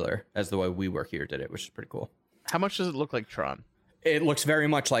singular as the way We Were Here did it, which is pretty cool. How much does it look like Tron? It looks very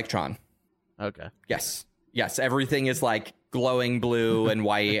much like Tron. Okay. Yes, everything is like glowing blue and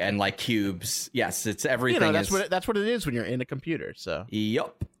white and like cubes. Yes, it's everything. You know, that's what it is when you're in a computer. So.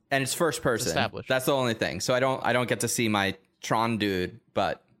 Yep, and it's first person. Established. That's the only thing. So I don't get to see my Tron dude,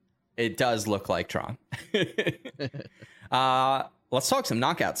 but it does look like Tron. Let's talk some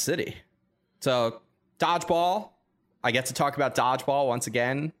Knockout City. So Dodgeball. I get to talk about Dodgeball once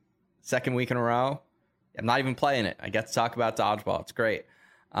again, second week in a row. I'm not even playing it. I get to talk about Dodgeball. It's great.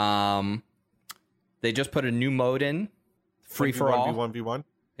 They just put a new mode in, free for all. 1v1v1.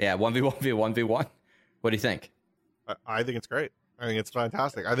 Yeah, 1v1v1v1. What do you think? I think it's great. I think it's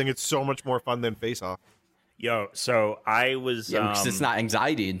fantastic. I think it's so much more fun than Face Off. Yo, so I was because it's not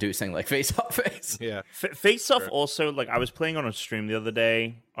anxiety inducing like Face Off face. Yeah, Face Off also, like I was playing on a stream the other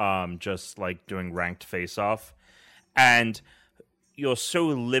day, just like doing ranked Face Off, and you're so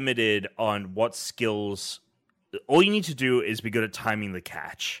limited on what skills. All you need to do is be good at timing the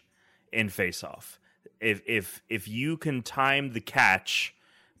catch in Face Off. If you can time the catch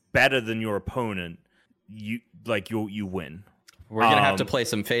better than your opponent, you win. We're gonna have to play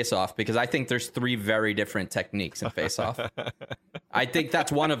some Face Off because I think there's 3 very different techniques in Face Off. I think that's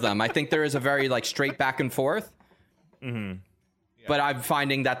one of them. I think there is a very like straight back and forth. Mm-hmm. Yeah. But I'm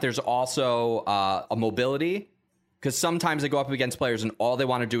finding that there's also a mobility, because sometimes I go up against players and all they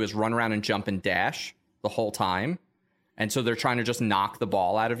want to do is run around and jump and dash the whole time. And so they're trying to just knock the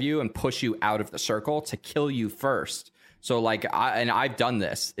ball out of you and push you out of the circle to kill you first. So like, I've done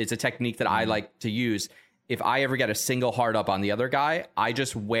this. It's a technique that I like to use. If I ever get a single hard up on the other guy, I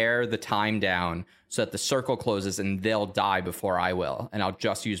just wear the time down so that the circle closes and they'll die before I will. And I'll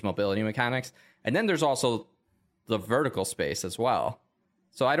just use mobility mechanics. And then there's also the vertical space as well.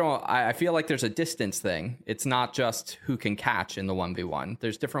 So I feel like there's a distance thing. It's not just who can catch in the 1v1.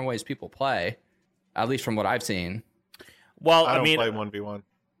 There's different ways people play, at least from what I've seen. Well, I mean, play 1v1.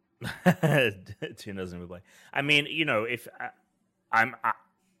 Tune doesn't even play. I mean, you know, if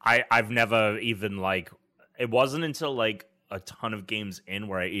I've never even like, it wasn't until like a ton of games in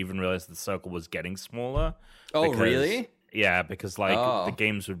where I even realized the circle was getting smaller. Oh, because- really? Yeah, because like Oh. the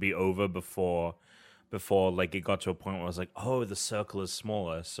games would be over before like it got to a point where I was like, oh, the circle is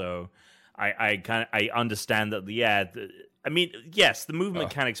smaller. So I understand that. Yeah, I mean, yes, the movement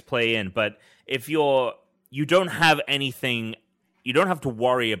mechanics play in, but if you don't have anything, you don't have to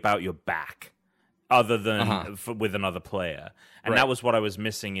worry about your back other than with another player. And that was what I was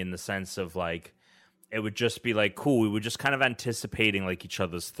missing in the sense of like, it would just be like, cool, we were just kind of anticipating like each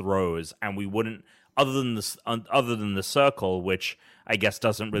other's throws, and we wouldn't, other than the circle, which I guess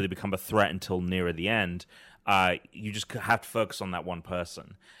doesn't really become a threat until nearer the end, you just have to focus on that one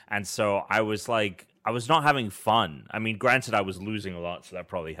person. And so I was like, I was not having fun. I mean, granted, I was losing a lot, so that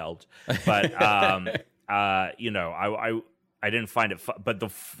probably helped. But you know, I didn't find it fun. But the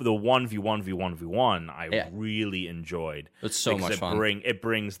 1v1 I really enjoyed. It's so much fun. It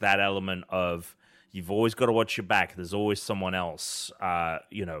brings that element of, you've always got to watch your back. There's always someone else,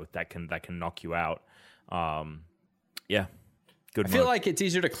 you know, that can knock you out. Yeah, good. I feel like it's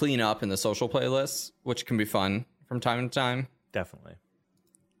easier to clean up in the social playlists, which can be fun from time to time. Definitely.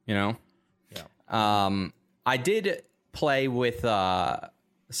 You know. Yeah. I did play with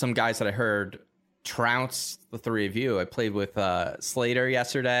some guys that I heard trounce the three of you. I played with Slater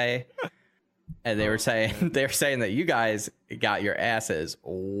yesterday, and they were saying that you guys got your asses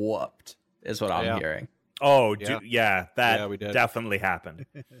whooped. Is what I'm hearing. Oh, that we did. definitely happened.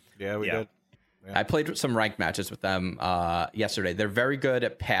 We did. Yeah. I played some ranked matches with them yesterday. They're very good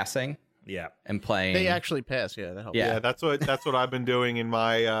at passing. Yeah, And playing. They actually pass. Yeah, that helps. Yeah. Yeah, that's what I've been doing in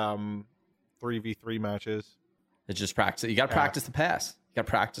my 3v3 matches. It's just practice. You got to practice the pass. You got to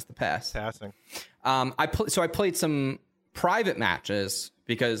practice the pass. Passing. I played some private matches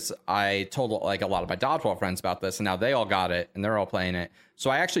because I told like a lot of my dodgeball friends about this, and now they all got it and they're all playing it. So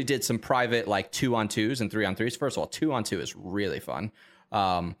I actually did some private like 2-on-2s and 3-on-3s. First of all, 2-on-2 is really fun.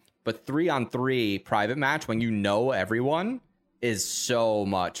 But 3-on-3 private match when you know everyone is so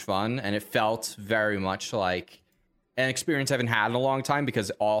much fun, and it felt very much like an experience I haven't had in a long time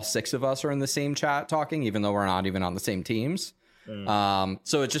because all 6 of us are in the same chat talking, even though we're not even on the same teams.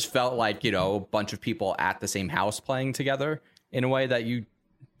 So it just felt like, you know, a bunch of people at the same house playing together in a way that you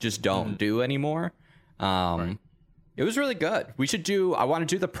just don't do anymore. It was really good. I want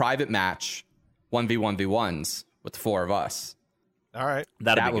to do the private match 1v1v1s with the 4 of us. All right.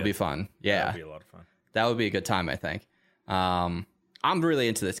 That would be fun. Yeah. that'd be a lot of fun. That would be a good time, I think. I'm really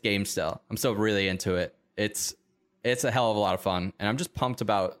into this game still. I'm still really into it. It's a hell of a lot of fun, and I'm just pumped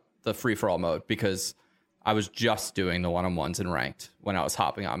about the free-for-all mode because I was just doing the one-on-ones in ranked when I was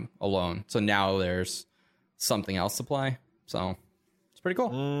hopping on alone. So now there's something else to play. So it's pretty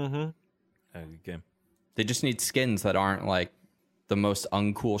cool. Good game. They just need skins that aren't like the most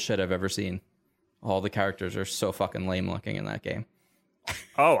uncool shit I've ever seen. All the characters are so fucking lame looking in that game.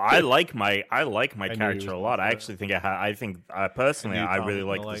 Oh, I like my character was a lot. gonna I say actually think personally, I knew I Tom really was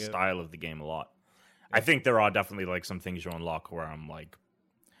like gonna the like it. style of the game a lot. I think there are definitely like some things you unlock where I'm like,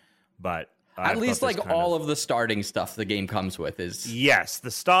 but At least like all of the starting stuff the game comes with is yes,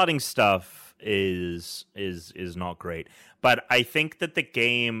 the starting stuff is not great, but I think that the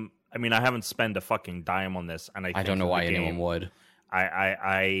game. I mean, I haven't spent a fucking dime on this, and I don't know why anyone would.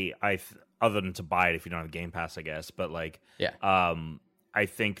 I other than to buy it if you don't have Game Pass, I guess. But like, Yeah. I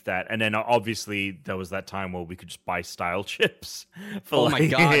think that, and then obviously there was that time where we could just buy style chips. For Oh my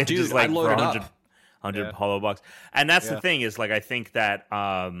like, God, just dude, like I loaded for up. 100 hollow bucks, and that's Yeah. the thing is like I think that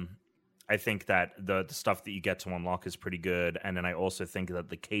the stuff that you get to unlock is pretty good, and then I also think that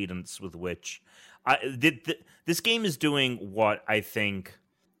the cadence with which this game is doing what I think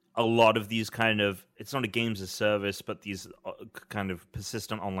a lot of these kind of, it's not a games as service, but these kind of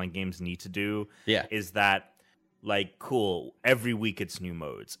persistent online games need to do. Yeah. Is that like cool? Every week it's new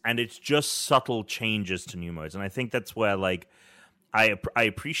modes, and it's just subtle changes to new modes, and I think that's where like I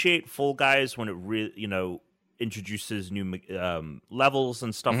appreciate Fall Guys when it really introduces new levels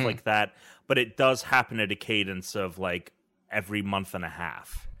and stuff like that, but it does happen at a cadence of like every month and a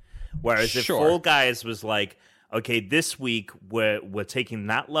half. Whereas if Fall Guys was like, okay, this week we're taking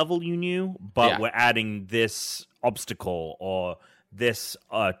that level you knew, but we're adding this obstacle or this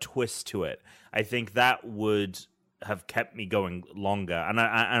twist to it, I think that would have kept me going longer. And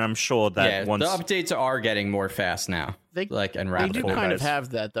I'm sure that once the updates are getting more fast now, They and do rapid. kind of have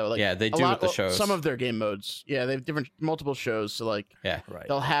that though. Like Yeah, they do with the shows. Some of their game modes, yeah, they have multiple shows. So like, Yeah. right.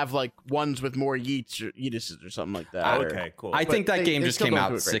 they'll have like ones with more yeetuses or something like that. Okay, cool. I think that they- game they just still came don't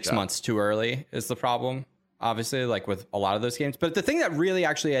do out a great 6 job. months too early is the problem, obviously, like with a lot of those games. But the thing that really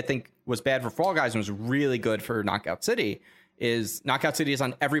actually I think was bad for Fall Guys and was really good for Knockout City is Knockout City is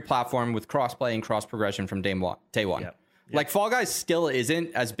on every platform with cross-play and cross-progression from day one. Like Fall Guys still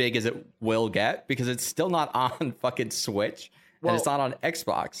isn't as big as it will get because it's still not on fucking Switch and it's not on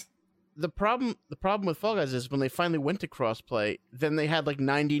Xbox. The problem with Fall Guys is when they finally went to crossplay, then they had like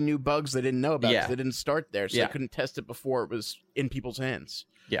 90 new bugs they didn't know about. Yeah. 'Cause they didn't start there, so they couldn't test it before it was in people's hands.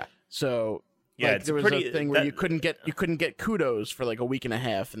 Yeah. So Yeah, like, there was a thing where you couldn't get kudos for like a week and a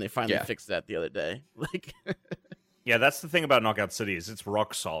half, and they finally fixed that the other day. Like, Yeah, that's the thing about Knockout City is it's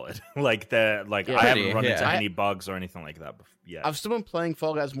rock solid. Like I Pretty, haven't run into yeah. any bugs or anything like that. Yeah, I've still been playing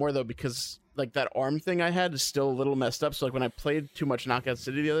Fall Guys more though because like that arm thing I had is still a little messed up. So like when I played too much Knockout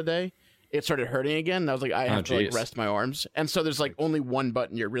City the other day, it started hurting again. And I was like, I have to like rest my arms. And so there's like only one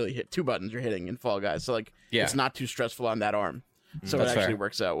button you're really hit, two buttons you're hitting in Fall Guys. So like it's not too stressful on that arm. So That's it actually fair.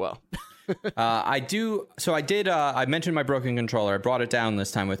 works out well. I mentioned my broken controller. I brought it down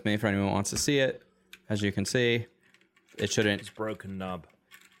this time with me for anyone who wants to see it. As you can see, it shouldn't it's broken nub.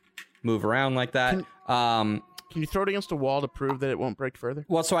 move around like that. Can you throw it against a wall to prove that it won't break further?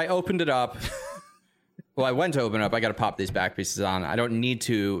 Well, so I opened it up. Well, I went to open it up. I got to pop these back pieces on. I don't need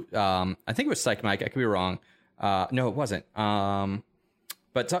to. I think it was Psych Mike. I could be wrong. No, it wasn't.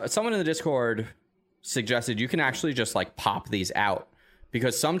 But someone in the Discord suggested you can actually just like pop these out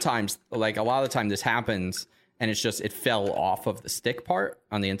because sometimes, like a lot of the time, this happens and it's just it fell off of the stick part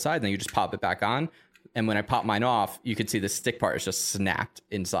on the inside, and then you just pop it back on. And when I pop mine off, you can see the stick part is just snapped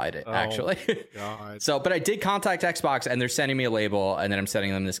inside it, actually. God. So, but I did contact Xbox, and they're sending me a label, and then I'm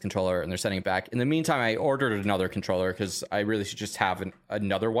sending them this controller, and they're sending it back. In the meantime, I ordered another controller because I really should just have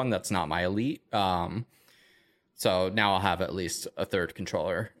another one that's not my Elite. So now I'll have at least a third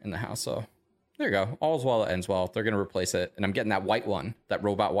controller in the house. So there you go. All's well that ends well. They're going to replace it, and I'm getting that white one, that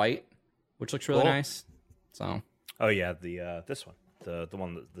robot white, which looks really nice. So. Oh yeah, the this one, the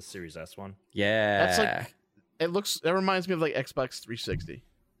one, the Series S one. Yeah. That's like that reminds me of like Xbox 360.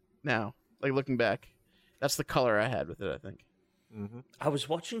 Now, like looking back, that's the color I had with it, I think. Mm-hmm. I was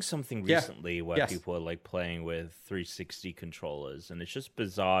watching something recently where people are like playing with 360 controllers, and it's just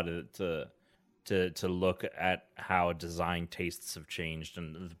bizarre to look at how design tastes have changed.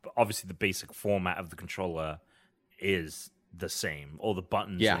 And obviously, the basic format of the controller is the same. All the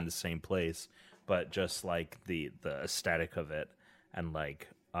buttons are in the same place, but just like the aesthetic of it, and like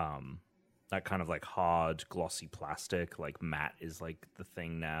that kind of like hard glossy plastic, like matte is like the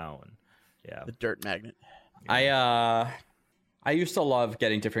thing now. And The dirt magnet. I used to love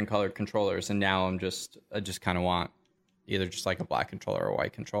getting different colored controllers, and now I just kind of want either just like a black controller or a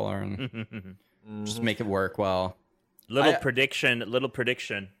white controller, and just make it work well. Little prediction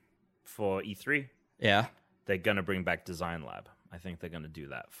for E3. Yeah. They're gonna bring back Design Lab. I think they're gonna do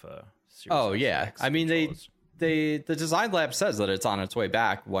that for Series Oh S, yeah. X I mean controllers. the Design Lab says that it's on its way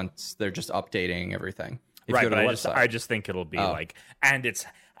back once they're just updating everything. If right, you go but to the website. I just think it'll be like, and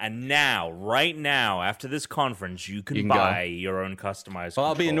now, right now, after this conference, you can buy your own customized. Well,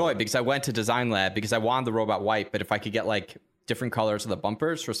 I'll be controller. annoyed because I went to Design Lab because I wanted the robot white, but if I could get like different colors of the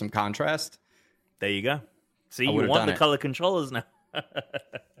bumpers for some contrast, There you go. See, you would've want done the it. color controllers now.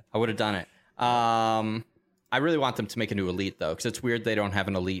 I would have done it. I really want them to make a new Elite though, because it's weird they don't have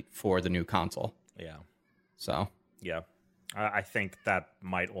an Elite for the new console. Yeah, So yeah. I think that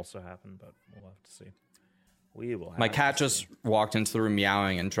might also happen, but we'll have to see. We will. my cat just walked into the room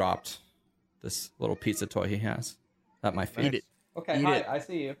meowing and dropped this little pizza toy he has at my feet. Eat it. Okay, Eat hi, it. I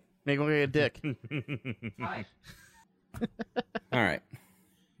see you. Make him look like a dick. Hi. All right.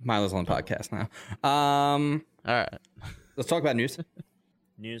 Milo's on the podcast now. All right. Let's talk about news.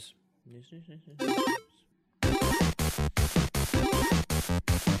 News.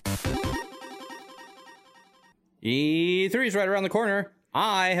 E3 is right around the corner.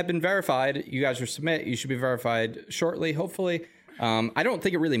 I have been verified. You guys are submit. You should be verified shortly, hopefully. I don't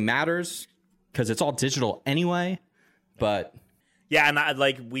think it really matters because it's all digital anyway. But Yeah, and I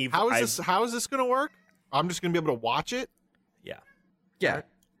like we've. How is this going to work? I'm just going to be able to watch it. Yeah. yeah,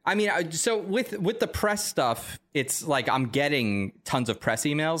 I mean, so with the press stuff, it's like I'm getting tons of press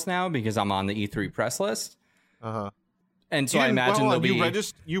emails now because I'm on the E3 press list. And so I imagine there'll be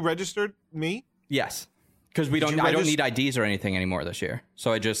you registered me. yes, because we don't. you I don't need IDs or anything anymore this year.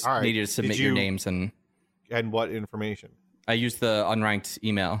 So I just All right. needed to submit Did your you- names, and And what information? I used the unranked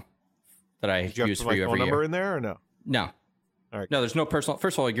email that I Did you have use to for put you my phone every number year. in there or no? No. All right. No, there's no personal.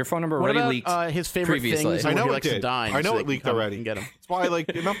 First of all, your phone number What already about leaked. his favorite previously. things? I and I where know he it likes to did. dine. I know so it they leaked can come already. and get him. That's why I like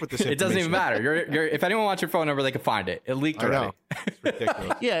enough with this. It doesn't even matter. You're, if anyone wants your phone number, they can find it. It leaked I already. know. It's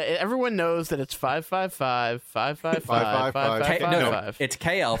ridiculous. Yeah, everyone knows that it's 555 555 555. No, 555. it's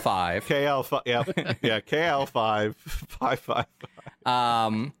KL5. KL5. Yeah. KL5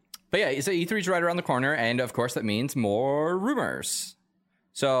 555. But yeah, so E3 is right around the corner, and of course that means more rumors.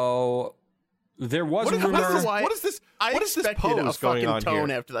 So there was What a is, rumor. what is this? I What is this expected a pose going fucking on tone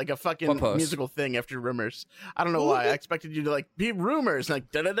here? after, like a What fucking pose? musical thing after rumors. I don't know why. I expected you to like be rumors,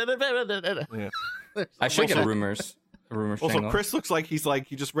 like da-da-da-da-da-da-da. Yeah. I should get a rumors Also, jingle. Chris looks like he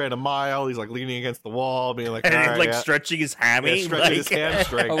just ran a mile. He's like leaning against the wall, being like, And all he's right, like yeah. stretching his hammy. Yeah, stretching his like-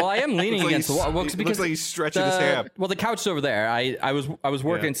 hamstring. Oh, well, I am leaning Looks like against the wall. Well, he because looks like he's stretching his ham. well, the couch is over there. I was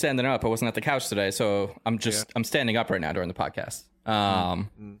working Yeah. standing up. I wasn't at the couch today, so I'm standing up right now during the podcast.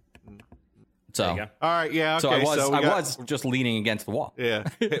 So There you go. All right, yeah, okay. so I we got- was just leaning against the wall. Yeah,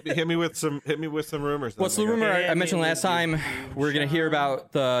 hit me with some rumors. then, What's the I guess. rumor I mentioned last time? We're going to hear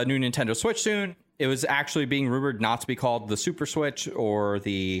about the new Nintendo Switch soon. It was actually being rumored not to be called the Super Switch or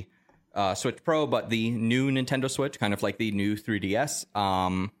the Switch Pro, but the new Nintendo Switch, kind of like the new 3DS.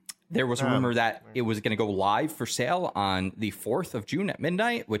 There was a rumor that it was going to go live for sale on the 4th of June at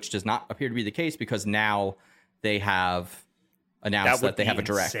midnight, which does not appear to be the case because now they have announced that they have a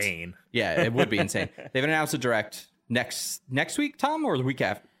direct. Insane. Yeah, it would be insane. They've announced a direct next week, Tom, or the week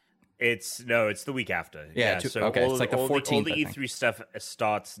after? It's the week after. Yeah, okay, it's like the 14th, All the I think. E3 stuff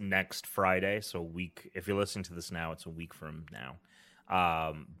starts next Friday, so a week. If you're listening to this now, it's a week from now.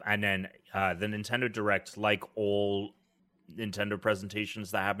 And then the Nintendo Direct, like all Nintendo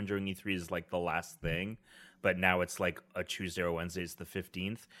presentations that happen during E3, is like the last thing. But now it's like a Tuesday or Wednesday. It's the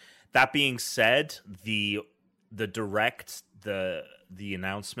 15th. That being said, the Direct, the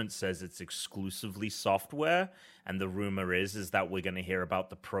announcement says it's exclusively software, and the rumor is that we're going to hear about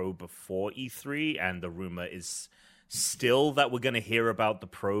the Pro before E3, and the rumor is still that we're going to hear about the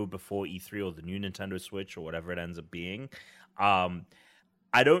Pro before E3 or the new Nintendo Switch or whatever it ends up being.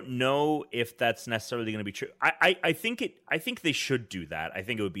 I don't know if that's necessarily going to be true. I think they should do that. I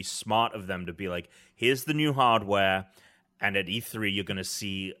think it would be smart of them to be like, here's the new hardware, and at E3 you're going to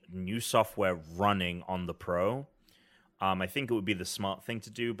see new software running on the Pro. I think it would be the smart thing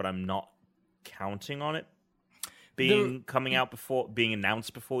to do, but I'm not counting on it being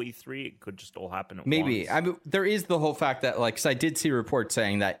announced before E3. It could just all happen at Maybe. once. I mean, there is the whole fact that, like, 'cause I did see a report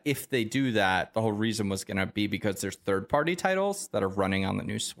saying that if they do that, the whole reason was going to be because there's third-party titles that are running on the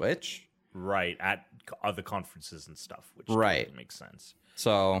new Switch. Right, at other conferences and stuff, which Right. totally makes sense.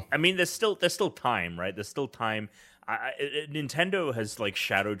 So I mean, there's still time, right? There's still time. Nintendo has like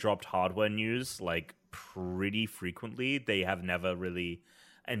shadow dropped hardware news like pretty frequently. They have never really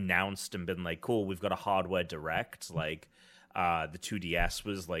announced and been like, "Cool, we've got a hardware direct." Like the 2DS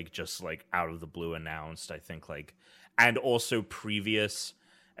was like just like out of the blue announced. I think like, and also previous,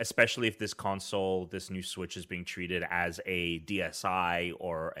 especially if this console, this new Switch, is being treated as a DSi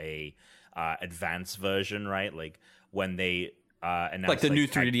or a advanced version, right? Like when they announced like the new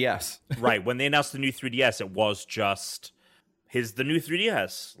 3DS. right, when they announced the new 3DS, it was just here's the new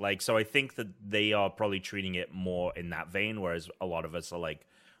 3DS. Like, so I think that they are probably treating it more in that vein, whereas a lot of us are like,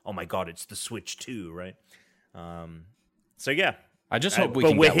 oh my god, it's the Switch 2, right? So yeah, I just hope we but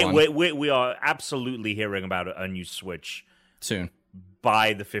can we're get one we are absolutely hearing about a new Switch soon.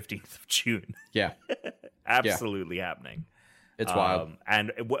 by the 15th of June. Yeah, Absolutely happening. it's wild.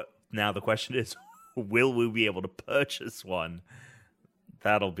 And now the question is, will we be able to purchase one?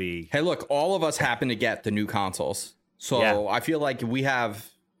 That'll be Hey, look, all of us happen to get the new consoles. So Yeah. I feel like we have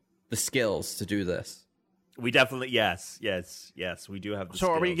the skills to do this. we definitely yes we do have the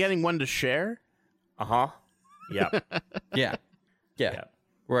So are we skills. getting one to share? Yeah. Yeah. Yeah.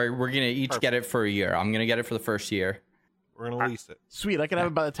 We're going to each get it for a year. I'm going to get it for the first year. We're gonna lease it. Sweet, I could have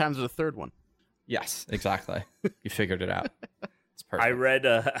it by the time of the third one. Yes, exactly. You figured it out. It's perfect. I read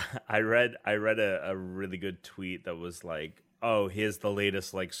a really good tweet that was like, "Oh, here's the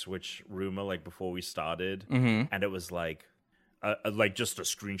latest like Switch rumor." Like before we started, and it was like just a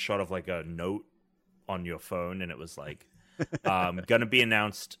screenshot of like a note on your phone, and it was like, "Gonna be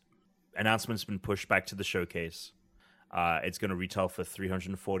announced. Announcement's been pushed back to the showcase. It's gonna retail for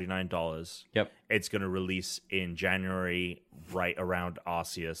 $349. Yep. It's gonna release in January, right around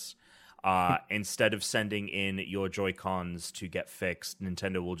Arceus." Instead of sending in your Joy-Cons to get fixed,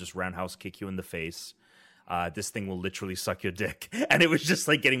 Nintendo will just roundhouse kick you in the face. This thing will literally suck your dick. And it was just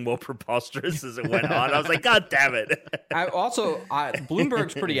like getting more preposterous as it went on. I was like, God damn it.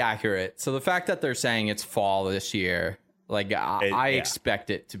 Bloomberg's pretty accurate. So the fact that they're saying it's fall this year, like I yeah. expect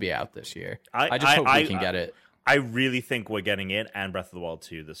it to be out this year. I- I just hope I- we can get it. I really think we're getting it and Breath of the Wild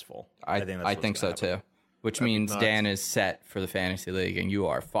 2 this fall. I that's think what's so gonna happen. too. Which means Dan is set for the fantasy league, and you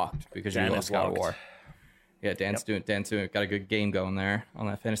are fucked because Dan you is lost God of locked. War. Yeah, Dan's doing got a good game going there on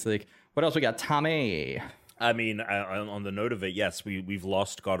that fantasy league. What else we got? Tommy. I mean, on the note of it, yes, we've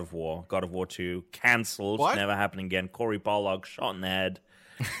lost God of War. God of War 2 cancelled, What? never happening again. Cory Barlog shot in the head,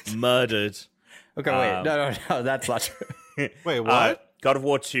 murdered. Okay, wait. No, that's not true. Wait, what? God of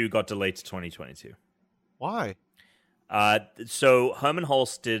War 2 got delayed to 2022. Why? So Herman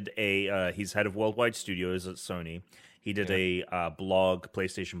Hulst did he's head of Worldwide Studios at Sony. He did a blog,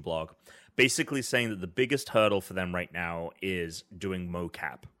 PlayStation blog, basically saying that the biggest hurdle for them right now is doing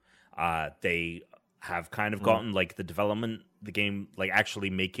mocap. They have kind of gotten like the game, like actually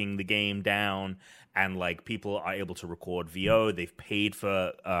making the game down, and like people are able to record VO. They've paid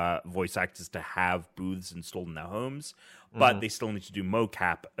for voice actors to have booths installed in their homes, but they still need to do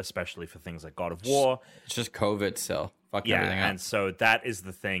mocap, especially for things like God of War. It's just COVID still. Fucking everything up. And so that is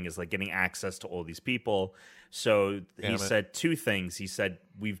the thing, is like getting access to all these people. So he said two things. He said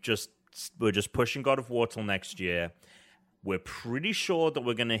we're just pushing God of War till next year. We're pretty sure that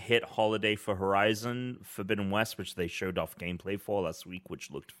we're going to hit holiday for Horizon Forbidden West, which they showed off gameplay for last week,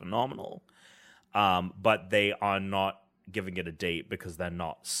 which looked phenomenal. But they are not giving it a date because they're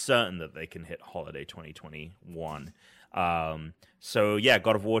not certain that they can hit holiday 2021. So yeah,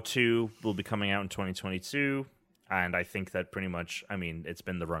 God of War 2 will be coming out in 2022. And I think that pretty much, I mean, it's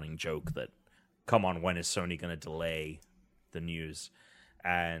been the running joke that, come on, when is Sony going to delay the news?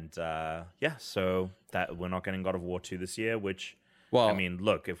 And so that we're not getting God of War 2 this year, which, Well, I mean,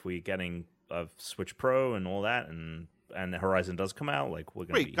 look, if we're getting a Switch Pro and all that, and Horizon does come out, like, we're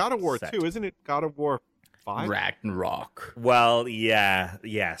going to be God of War set. 2, isn't it God of War 5? Ragnarok. Well,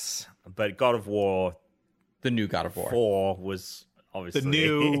 yes. But God of War The new God of War. 4 was obviously... The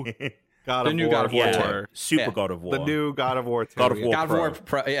new God of new War God of War 4. two. Super Yeah. God of War. The new God of War 2. God of War God of Pro. War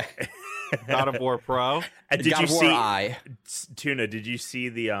Pro. Yeah. God of War Pro. And did God you of War see... I. Tuna, did you see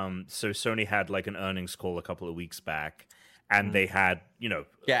the so Sony had like an earnings call a couple of weeks back, and they had, Yeah,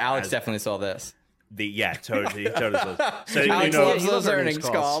 Alex as definitely saw this. totally so. So Alex loves those earnings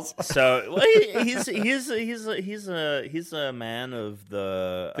calls. So well, he's a man of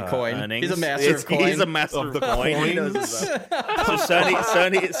the coin. earnings. He's a master of coin. He's a master of the coin. He knows his stuff. So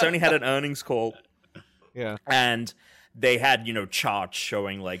Sony had an earnings call, Yeah. and they had charts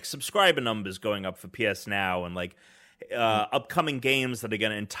showing like subscriber numbers going up for PS Now, and like upcoming games that are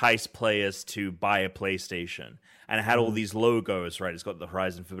going to entice players to buy a PlayStation. And it had all these logos, right? It's got the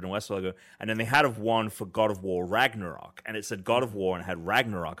Horizon Forbidden West logo. And then they had one for God of War Ragnarok. And it said God of War and it had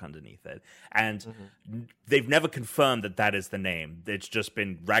Ragnarok underneath it. And they've never confirmed that that is the name. It's just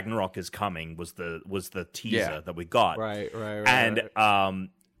been Ragnarok is coming was the teaser that we got. Right. And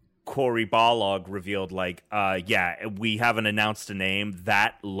Corey Barlog revealed, like, we haven't announced a name.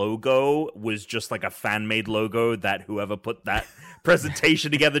 That logo was just like a fan-made logo that whoever put that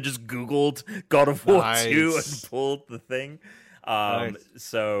presentation together just Googled God of War 2 and pulled the thing.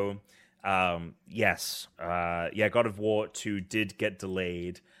 So, yes. God of War 2 did get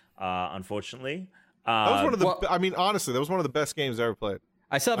delayed, unfortunately. That was one of the, honestly, that was one of the best games I ever played.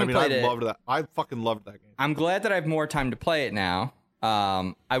 I still haven't played it. Loved that. I fucking loved that game. I'm glad that I have more time to play it now.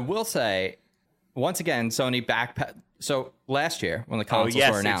 I will say, once again, Sony So last year, when the consoles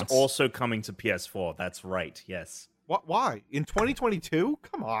were announced, it's also coming to PS4. That's right. Yes. What? Why in 2022?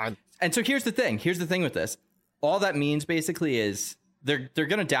 Come on. And so here's the thing. Here's the thing with this. All that means basically is they're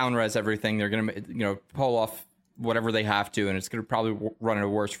going to down-res everything. They're going to pull off whatever they have to, and it's going to probably run at a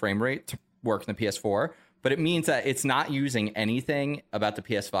worse frame rate to work in the PS4. But it means that it's not using anything about the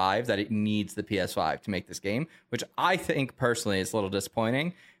PS5 that it needs the PS5 to make this game, which I think personally is a little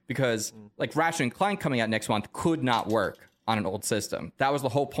disappointing because like Ratchet and Clank coming out next month could not work on an old system. That was the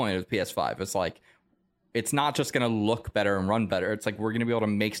whole point of the PS5. It's like, it's not just going to look better and run better. It's like we're going to be able to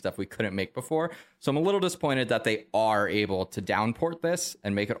make stuff we couldn't make before. So I'm a little disappointed that they are able to downport this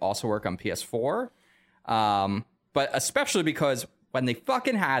and make it also work on PS4. But especially because when they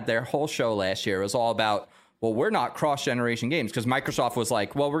fucking had their whole show last year, it was all about, well, we're not cross-generation games. Because Microsoft was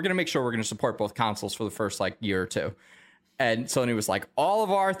like, well, we're going to make sure we're going to support both consoles for the first like year or two. And Sony was like, all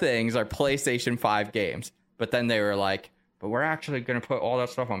of our things are PlayStation 5 games. But then they were like, but we're actually going to put all that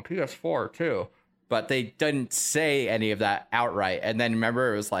stuff on PS4 too. But they didn't say any of that outright. And then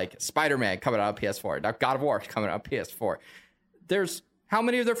remember, it was like Spider-Man coming out on PS4. Now God of War coming out on PS4. There's how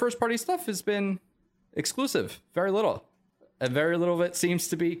many of their first-party stuff has been exclusive? Very little. And very little of it seems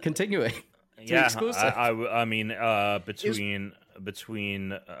to be continuing. Yeah, exclusive. I mean, between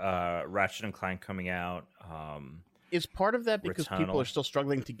Ratchet and Clank coming out, is part of that because Returnal. people are still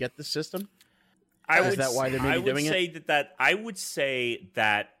struggling to get the system? Is that why they're maybe doing it? I would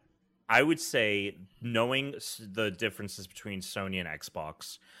say knowing the differences between Sony and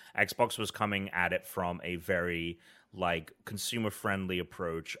Xbox was coming at it from a very like consumer-friendly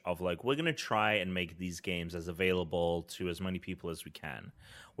approach of like, we're going to try and make these games as available to as many people as we can.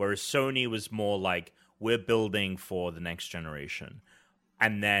 Whereas Sony was more like, we're building for the next generation.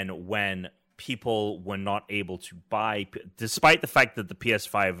 And then when people were not able to buy, despite the fact that the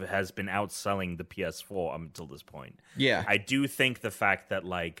PS5 has been outselling the PS4 up until this point. Yeah. I do think the fact that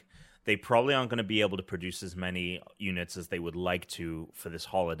like they probably aren't going to be able to produce as many units as they would like to for this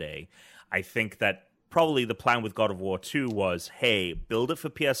holiday. I think that probably the plan with God of War 2 was, hey, build it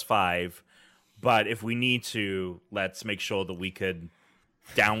for PS5, but if we need to, let's make sure that we could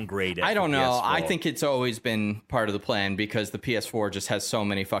downgrade it. I don't for know. PS4. I think it's always been part of the plan because the PS4 just has so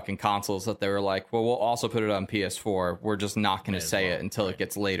many fucking consoles that they were like, well, we'll also put it on PS4. We're just not going to say it until it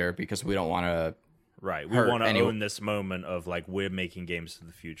gets later because we don't want to. Right. We hurt want to anyone. own this moment of like we're making games for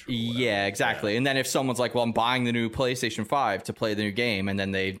the future. or whatever. Yeah, exactly. And then if someone's like, well, I'm buying the new PlayStation 5 to play the new game, and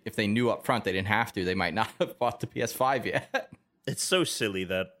then if they knew up front they didn't have to, they might not have bought the PS5 yet. It's so silly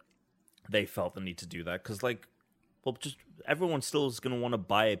that they felt the need to do that because, like, well, just everyone still is going to want to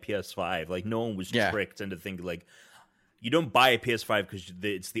buy a PS5. Like, no one was tricked into thinking, like, you don't buy a PS5 because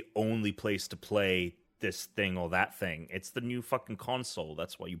it's the only place to play this thing or that thing. It's the new fucking console.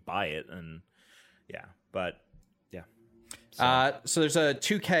 That's why you buy it. And yeah, but yeah. So there's a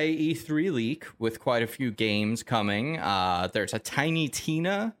 2K E3 leak with quite a few games coming. There's a Tiny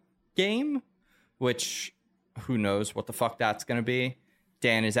Tina game, which who knows what the fuck that's going to be.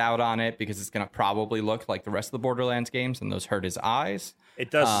 Dan is out on it because it's going to probably look like the rest of the Borderlands games, and those hurt his eyes.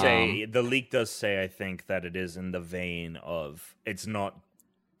 It does say, the leak does say, I think, that it is in the vein of, it's not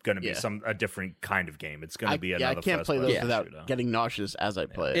going to be a different kind of game. It's going to be another I can't play those without shooter. getting nauseous as I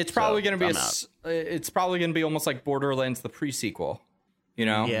play it. It's probably going to be it's probably going to be almost like Borderlands the pre-sequel, you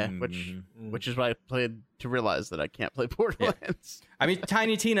know? Yeah, which is why I played to realize that I can't play Borderlands. I mean,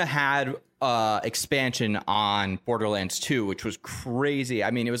 Tiny Tina had expansion on Borderlands 2, which was crazy. I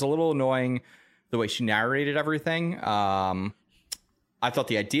mean, it was a little annoying the way she narrated everything. I thought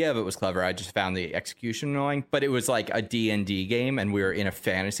the idea of it was clever. I just found the execution annoying. But it was like a D&D game, and we were in a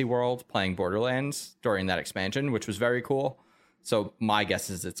fantasy world playing Borderlands during that expansion, which was very cool. So my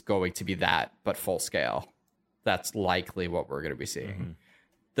guess is it's going to be that, but full scale. That's likely what we're going to be seeing. Mm-hmm.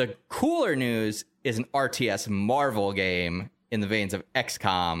 The cooler news is an RTS Marvel game in the veins of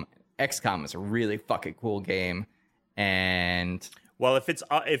XCOM. XCOM is a really fucking cool game, and well, if it's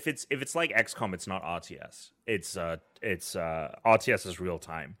like XCOM, it's not RTS. It's RTS is real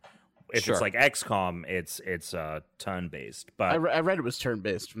time. If it's like XCOM, it's turn based. But I read it was turn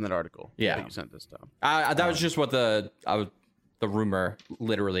based from that article. Yeah, that you sent this down. That was just what the rumor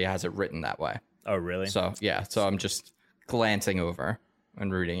literally has it written that way. Oh, really? So yeah, so I'm just glancing over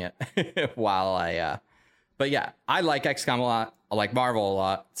and reading it while I. But yeah, I like XCOM a lot. I like Marvel a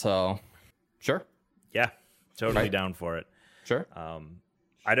lot. So sure. Yeah, totally down for it. Sure.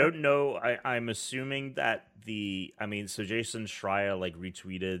 I don't know. I'm assuming that so Jason Schreier like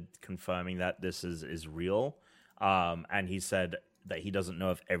retweeted confirming that this is real. And he said that he doesn't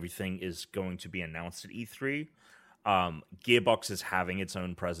know if everything is going to be announced at E3. Gearbox is having its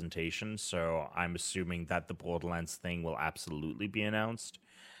own presentation, so I'm assuming that the Borderlands thing will absolutely be announced.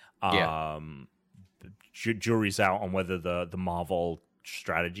 Jury's out on whether the Marvel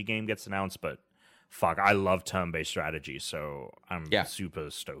strategy game gets announced, but fuck, I love turn-based strategy, so I'm super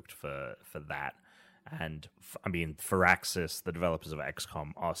stoked for that. And I mean, Firaxis, the developers of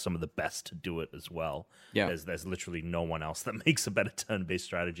XCOM, are some of the best to do it as well. Yeah, there's literally no one else that makes a better turn-based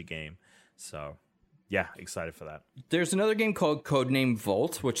strategy game. So yeah, excited for that. There's another game called Codename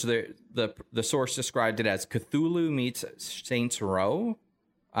Volt, which the source described it as Cthulhu meets Saints Row.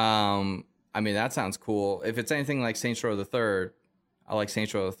 I mean, that sounds cool. If it's anything like Saints Row the Third, I like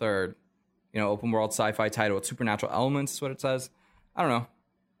Saints Row the Third. You know, open world sci-fi title with supernatural elements is what it says. I don't know.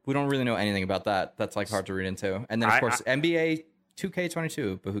 We don't really know anything about that. That's like hard to read into. And then of course NBA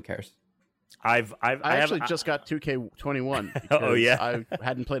 2K22, but who cares? I actually just got 2K21. Oh yeah, I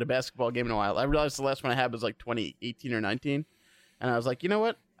hadn't played a basketball game in a while. I realized the last one I had was like 2018 or 19, and I was like, you know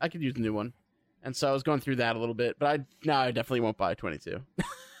what, I could use a new one. And so I was going through that a little bit, but I definitely won't buy 22.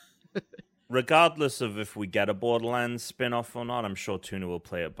 Regardless of if we get a Borderlands spin-off or not, I'm sure Tuna will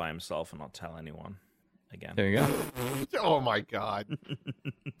play it by himself and not tell anyone again. There you go. Oh my god.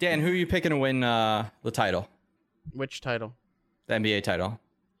 Dan, who are you picking to win the title? Which title? The NBA title.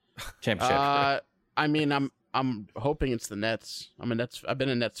 Championship. I mean, I'm hoping it's the Nets. I've been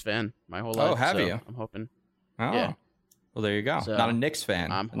a Nets fan my whole life. Oh, have you? I'm hoping. Oh. Yeah. Well, there you go. So, not a Knicks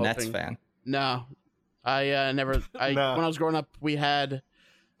fan. I'm a Nets fan. No. I never when I was growing up, we had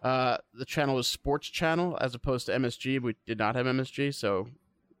the channel was Sports Channel as opposed to MSG. We did not have MSG, so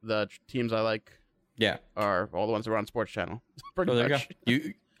the teams I like are all the ones that were on Sports Channel. Pretty much. There you go.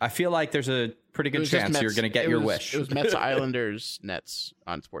 I feel like there's a pretty good chance you're going to get your wish. It was Mets, Islanders, Nets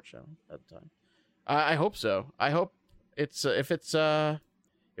on Sports Channel at the time. I hope so. I hope it's if it's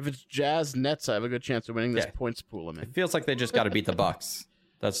If it's Jazz Nets, I have a good chance of winning this Yeah. points pool I'm in. It feels like they just got to beat the Bucks.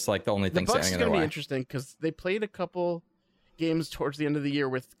 That's like the only The thing Bucks is standing in going their to be way. interesting because they played a couple games towards the end of the year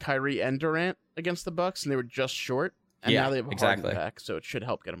with Kyrie and Durant against the Bucks, and they were just short. And Yeah, now they have Harden exactly. back, so it should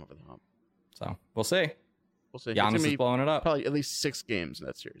help get them over the hump. So we'll see. We'll see. It's gonna Giannis is be blowing it up. probably at least 6 games in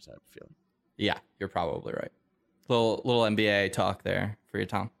that series, I have a feeling. Yeah, you're probably right. Little NBA talk there for you,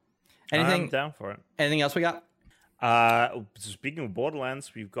 Tom. I'm Anything down for it. anything else we got? Speaking of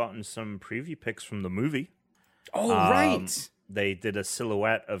Borderlands, we've gotten some preview pics from the movie. Oh, right. They did a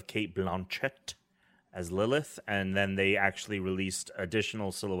silhouette of Kate Blanchett as Lilith, and then they actually released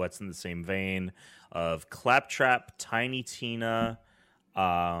additional silhouettes in the same vein of Claptrap, Tiny Tina,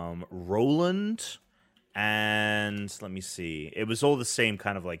 Roland, and let me see. It was all the same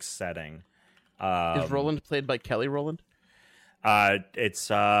kind of like setting. Is Roland played by Kelly Rowland? It's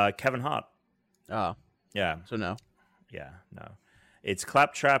Kevin Hart. Oh, Yeah. so no. Yeah, no. It's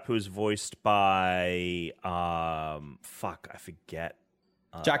Claptrap, who's voiced by fuck, I forget.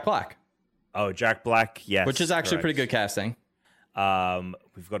 Jack Black, Oh, Jack Black, yes. which is actually correct. pretty good casting.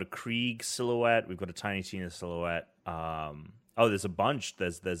 We've got a Krieg silhouette, we've got a Tiny Tina silhouette. There's a bunch.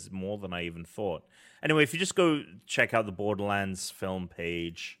 There's more than I even thought. Anyway, if you just go check out the Borderlands film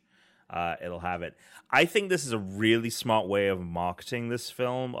page, it'll have it. I think this is a really smart way of marketing this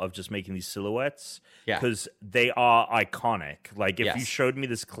film, of just making these silhouettes, Yeah. because they are iconic. Like if you Yes. showed me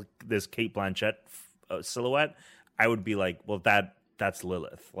this Kate Blanchett silhouette, I would be like, well, that's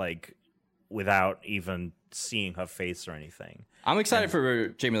Lilith, like without even seeing her face or anything. I'm excited for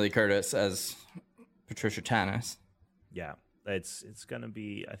Jamie Lee Curtis as Patricia Tannis. Yeah, it's gonna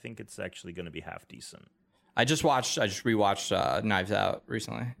be. I think it's actually gonna be half decent. I just rewatched Knives Out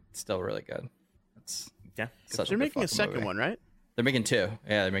recently. It's still really good. It's Yeah, such They're good making a fucking second movie. one, right? They're making 2.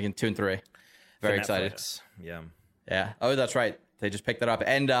 Yeah, they're making 2 and 3. Very For excited. Netflix. Yeah. Yeah. Oh, that's right. They just picked that up,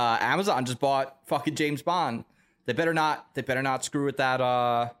 and Amazon just bought fucking James Bond. They better not screw with that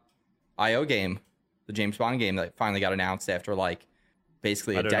IO game, the James Bond game that finally got announced after like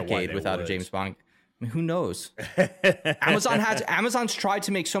basically I a don't know why decade they without a would. James Bond. I mean, who knows? Amazon's tried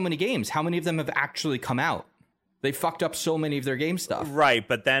to make so many games. How many of them have actually come out? They fucked up so many of their game stuff. Right,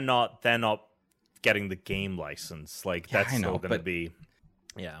 but they're not getting the game license. Like Yeah, that's I know, still going to but- be.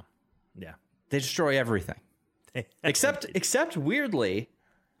 Yeah. They destroy everything. Except weirdly,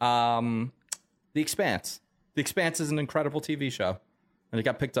 The Expanse. The Expanse is an incredible TV show, and it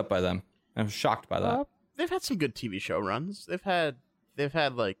got picked up by them. I was shocked by that. They've had some good TV show runs. They've had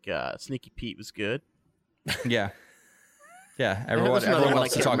like Sneaky Pete was good. Yeah, there's another everyone one I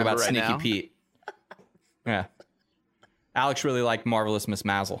loves to can't talk remember about right Sneaky now. Pete. Yeah, Alex really liked Marvelous Miss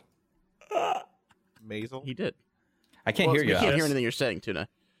Maisel. Maisel. He did. I can't Well, hear we you. can't Alex. hear anything you're saying, Tuna.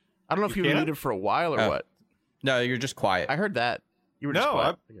 I don't know if you were can't? muted for a while or Oh. what. No, you're just quiet. I heard that. You were just No,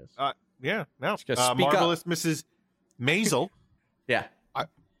 quiet, I guess. Yeah, no. Just speak up. Marvelous Mrs. Maisel. Yeah,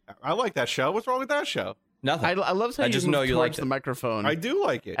 I like that show. What's wrong with that show? nothing. I love how I you just moved know you towards liked the it. microphone I do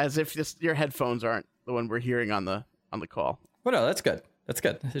like it. as if your headphones aren't the one we're hearing on the call. Well, no, that's good. That's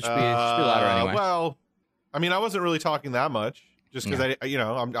good. It should be louder anyway. Well, I mean, I wasn't really talking that much, just because I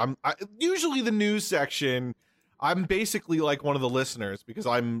usually the news section. I'm basically like one of the listeners because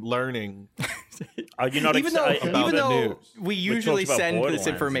I'm learning. Are you not even though, about even the though news. we usually about send Borderlands this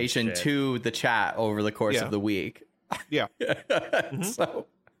and information shit. to the chat over the course Yeah. of the week, Yeah, so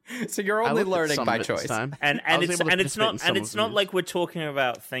you're I only looked at learning some by of it this choice. time. And I was it's able to and it's participate in not some and of it's the not news. like we're talking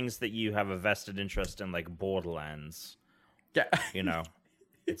about things that you have a vested interest in, like Borderlands. Yeah. You know,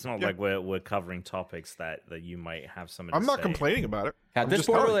 it's not like we're covering topics that you might have something. I'm to not say. complaining about it. Yeah, I'm this just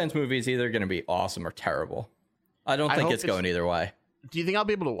telling you. Borderlands movie is either going to be awesome or terrible. I don't I think hope it's going either way. Do you think I'll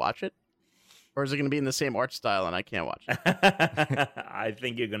be able to watch it? Or is it going to be in the same art style and I can't watch it? I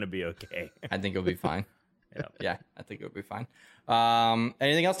think you're gonna be okay. I think it'll be fine. Yeah. Yeah, I think it'll be fine.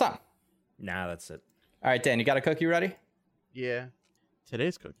 Anything else, Tom? Nah, that's it. All right, Dan, you got a cookie ready? Yeah.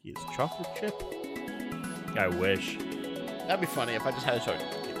 Today's cookie is chocolate chip. I wish. That'd be funny if I just had a chocolate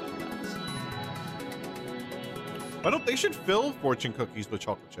chip. Why don't they should fill fortune cookies with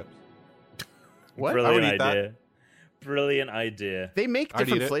chocolate chips? What? I would Brilliant eat that. idea. Brilliant idea. They make I'd eat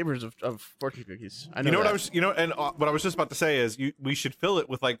different it. flavors of fortune cookies. I know You know what that. I was, and what I was just about to say is we should fill it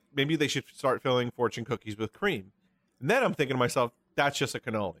with maybe they should start filling fortune cookies with cream. And then I'm thinking to myself, that's just a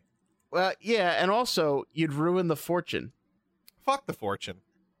cannoli. Well, yeah, and also you'd ruin the fortune. Fuck the fortune.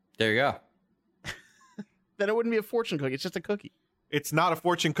 There you go. Then it wouldn't be a fortune cookie. It's just a cookie. It's not a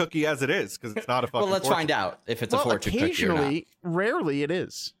fortune cookie as it is because it's not a fucking. Well, let's fortune. find out if it's a Well, fortune cookie or not. occasionally, rarely it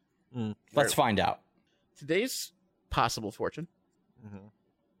is. Let's find out. Today's possible fortune.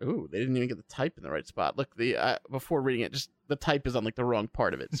 Mhm. Ooh, they didn't even get the type in the right spot. Look, the before reading it, just the type is on like the wrong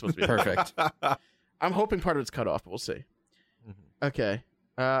part of it. It's supposed to be Perfect. I'm hoping part of it's cut off, but we'll see. Okay.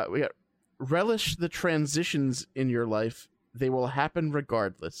 We got relish the transitions in your life. They will happen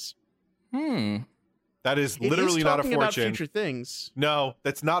regardless. That is It literally is not a talking about fortune. future things, No,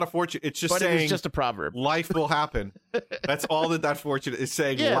 that's not a fortune. It's just but it saying was just a proverb. life will happen. That's all that fortune is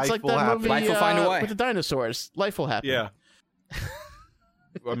saying. Yeah, Life it's like will that happen. movie Life will find a way. with the dinosaurs. Life will happen. Yeah.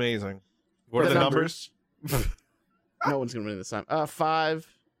 Amazing. What are The the numbers? No one's gonna win this time.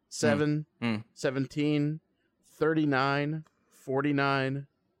 5, 7, 17, 39, 49,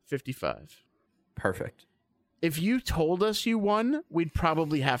 55. Perfect. If you told us you won, we'd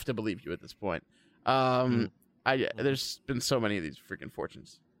probably have to believe you at this point. There's been so many of these freaking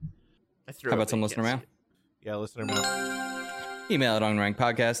fortunes. How about some listener mail? Yeah, listener mail. Email at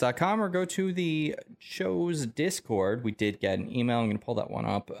unrankedpodcast.com or go to the show's Discord. We did get an email. I'm going to pull that one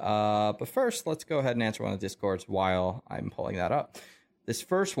up. But first, let's go ahead and answer one of the Discords while I'm pulling that up. This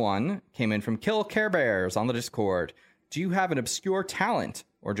first one came in from Kill Care Bears on the Discord. Do you have an obscure talent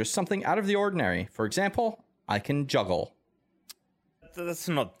or just something out of the ordinary? For example, I can juggle. That's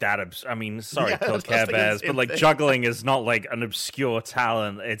not that I mean, sorry, Yeah, I Kill was Care thinking the Bears, same but like thing. juggling is not like an obscure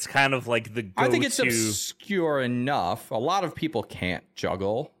talent. It's kind of like the go-to. I think it's obscure enough. A lot of people can't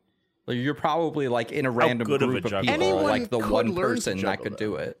juggle. Like, you're probably like in a random good of a group of juggler? people, Anyone like the could one learn to person that juggle, could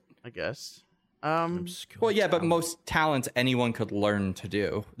do it. I guess. Obscure Well, yeah, but talent. most talents anyone could learn to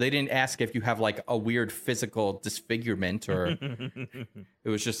do. They didn't ask if you have like a weird physical disfigurement or it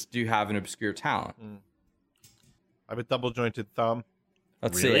was just, do you have an obscure talent? I have a double jointed thumb.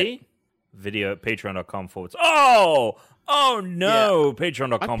 Let's see it. Really? Video at patreon.com /. Oh no!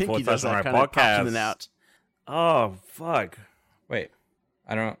 Patreon.com My pinky does that /unranked kind of pops in and podcast. out. Oh fuck! Wait,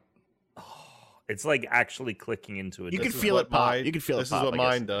 I don't know. It's like actually clicking into it. You This can is feel what- it pop. You can feel it This pop, is what I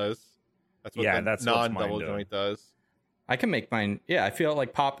guess. mine does. That's what Yeah, the that's what's mine non-double doing. joint does. I can make mine. Yeah, I feel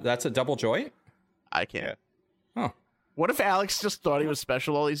like pop. That's a double joint. I can't. Yeah. Oh, What if Alex just thought he was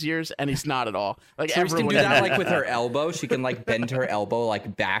special all these years and he's not at all? Like Cerise can everyone do that like with her elbow. She can like bend her elbow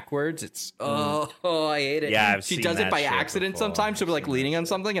like backwards. It's I hate it. Yeah, I've she seen does it that by shit accident before. sometimes. She'll be like leaning on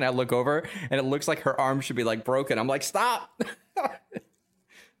something, and I look over, and it looks like her arm should be like broken. I'm like, stop!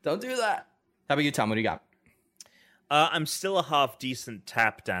 Don't do that. How about you, Tom? What do you got? I'm still a half decent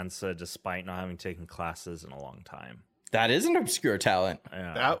tap dancer, despite not having taken classes in a long time. That is an obscure talent.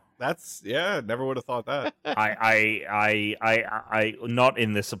 Yeah. That's never would have thought that. I not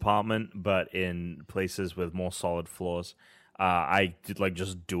in this apartment, but in places with more solid floors. I did like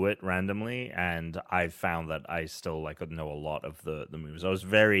just do it randomly, and I found that I still like know a lot of the moves. I was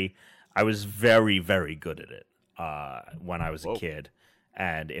very, very good at it when I was a kid,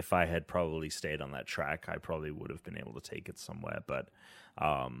 and if I had probably stayed on that track, I probably would have been able to take it somewhere. But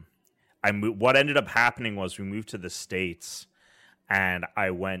what ended up happening was we moved to the States. And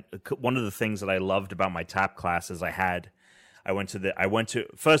one of the things that I loved about my tap classes I went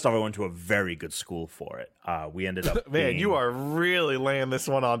to a very good school for it. We ended up Man, you are really laying this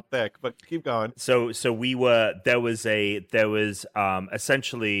one on thick, but keep going. So there was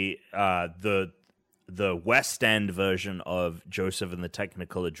essentially the West End version of Joseph and the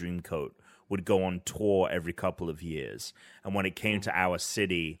Technicolor Dreamcoat would go on tour every couple of years. And when it came to our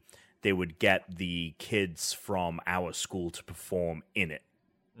city, they would get the kids from our school to perform in it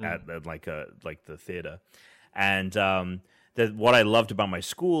at like the theater. And what I loved about my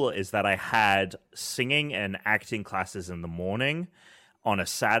school is that I had singing and acting classes in the morning on a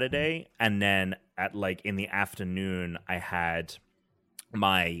Saturday, and then at like in the afternoon I had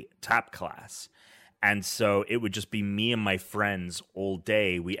my tap class. And so it would just be me and my friends all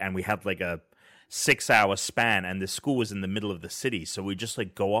day. We had like a 6-hour span, and the school was in the middle of the city, so we just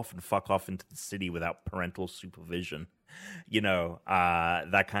like go off and fuck off into the city without parental supervision,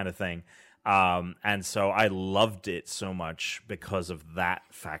 that kind of thing. And so I loved it so much because of that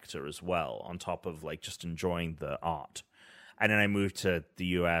factor as well, on top of like just enjoying the art. And then I moved to the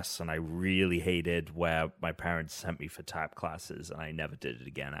US, and I really hated where my parents sent me for tap classes, and I never did it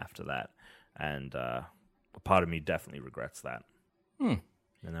again after that. And a part of me definitely regrets that. And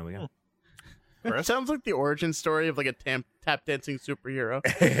there we go. It sounds like the origin story of like a tap dancing superhero.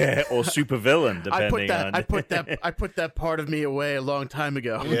 Or supervillain, depending on. I put that part of me away a long time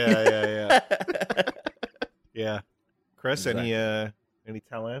ago. Yeah. Yeah. Chris, Exactly. any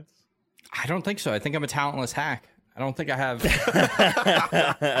talents? I don't think so. I think I'm a talentless hack. I don't think I have.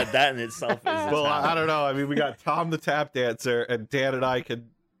 That in itself is a Well, I talent. don't know. I mean, we got Tom the tap dancer, and Dan and I can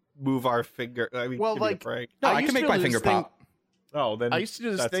move our finger. I mean, Well, give me a like- break. No, I I used can make to my do finger this thing- pop. Oh, then I used to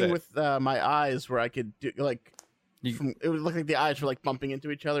do this that's thing it. with my eyes where I could do like You- it would look like the eyes were like bumping into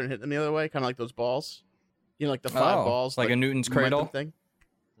each other and hitting them the other way, kind of like those balls. You know, like the 5 Oh, balls, like a Newton's momentum cradle? thing.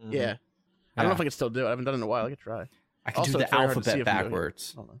 Mhm. Yeah. I don't know if I can still do it. I haven't done it in a while. I could try. I can Also, do the it's very hard to see alphabet if I'm doing it.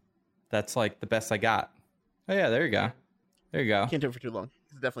 backwards. I don't know. That's like the best I got. Oh yeah, there you go. There you go. Can't do it for too long.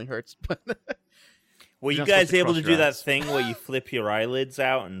 It definitely hurts. Were You're you not guys supposed to able to cross do your that eyes. thing where you flip your eyelids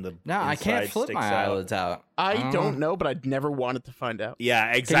out and the No, I can't inside flip sticks my out? eyelids out. I don't know, but I'd never wanted to find out.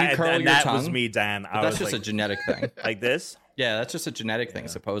 Yeah, exactly. curl And your that was tongue? me, Dan. But I that's was just a like, genetic thing. like this. Yeah, that's just a genetic thing,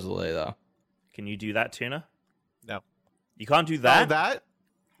 supposedly, though. Can you do that, Tuna? No. You can't do Oh, that. that?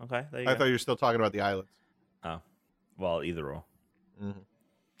 Okay, there you I go. thought you were still talking about the eyelids. Oh, well, either or. Mhm.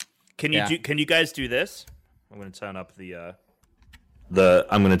 Can you Yeah. do? Can you guys do this? I'm going to turn up the.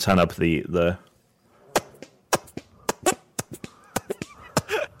 I'm going to turn up the.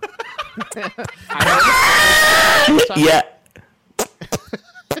 Yeah.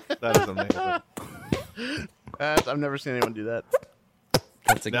 That is amazing. I've never seen anyone do that.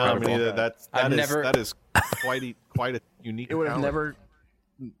 That's No, I incredible. mean, I've never- that is quite a unique. It would have talent. never.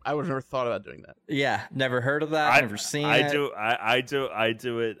 I would have never thought about doing that. Yeah, never heard of that. Never seen I it. do. I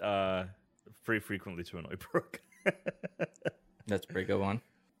do it pretty frequently to annoy Brooke. That's a pretty good one.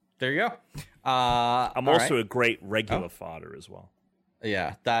 There you go. I'm all also right. a great regular fodder as well.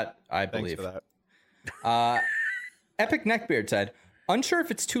 Yeah, that I Thanks believe. for that. Epic Neckbeard said, unsure if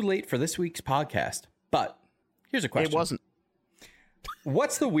it's too late for this week's podcast, but here's a question. It wasn't.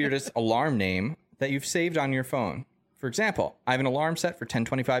 What's the weirdest alarm name that you've saved on your phone? For example, I have an alarm set for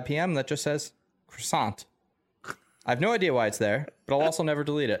 10:25 p.m. that just says croissant. I have no idea why it's there, but I'll also never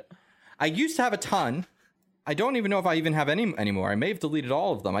delete it. I used to have a ton. I don't even know if I even have any anymore. I may have deleted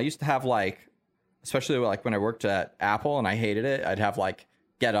all of them. I used to have like, especially like when I worked at Apple and I hated it, I'd have like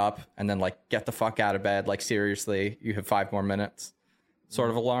get up and then like get the fuck out of bed. Like seriously, you have 5 more minutes sort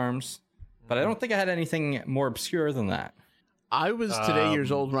of alarms. But I don't think I had anything more obscure than that. I was today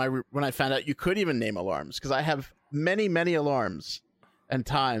years old when I found out you could even name alarms because I have many alarms and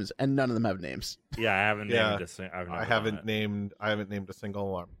times and none of them have names. Yeah, I haven't Yeah. named this thing. I haven't named a single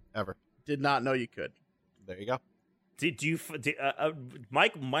alarm ever. Did not know you could. There you go. Do you?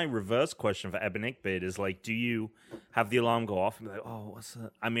 My reverse question for Ebonic is like, do you have the alarm go off and be like, oh, what's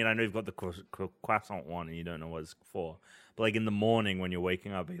that? I mean, I know you've got the croissant one and you don't know what it's for, but like in the morning when you're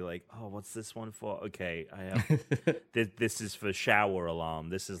waking up, you're like, oh, what's this one for? Okay, I have this is for shower alarm.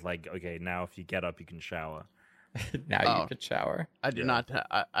 This is like, okay, now if you get up, you can shower. Now Oh. you could shower. I do not.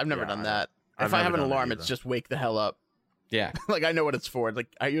 I've never Yeah, done I that. I've If I never have an done that alarm, it's either. just wake the hell up. Yeah. Like I know what it's for. It's like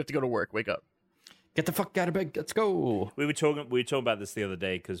you have to go to work. Wake up. Get the fuck out of bed. Let's go. We were talking about this the other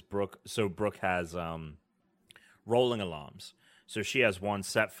day because Brooke has rolling alarms. So she has one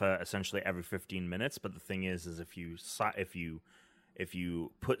set for essentially every 15 minutes. But the thing is if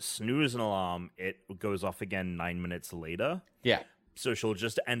you put snooze an alarm, it goes off again 9 minutes later. Yeah. So she'll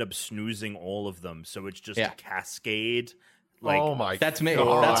just end up snoozing all of them. So it's just Yeah. a cascade. Like, oh my! That's me.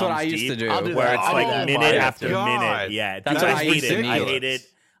 God. That's what I used to do. I'll do where that. it's I'll like do that. minute Oh after my minute. God. Yeah, That's dude, what I I hate used it. to I do. hate it.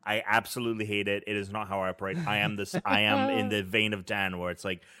 I absolutely hate it. It is not how I operate. I am in the vein of Dan, where it's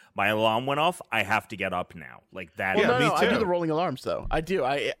like my alarm went off. I have to get up now. Like that. Yeah, no, me I do too. the rolling alarms though. I do.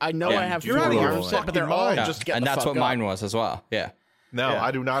 I know Yeah, I have you're 4 out of your alarms set, but they're fucking all mind. just get and the that's fuck what up. mine was as well. Yeah. No, Yeah.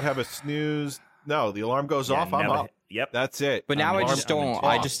 I do not have a snooze. No, the alarm goes Yeah, off. I'm never- up. Yep. That's it. But now I Alarm- just don't.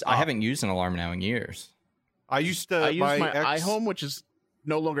 I'm I haven't used an alarm now in years. I used to. I use my ex- iHome, which is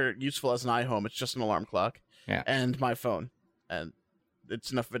no longer useful as an iHome. It's just an alarm clock. Yeah. And my phone, and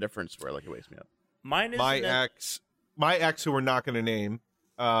it's enough of a difference where like it wakes me up. Mine is my ex, who we're not going to name.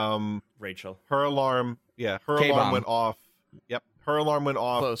 Rachel. Her alarm. Yeah, her K-bomb. alarm went off. Yep, her alarm went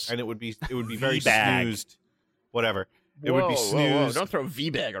off, Close. and it would be very V-bag. snoozed. Whatever. It would be Whoa, snoozed. Don't throw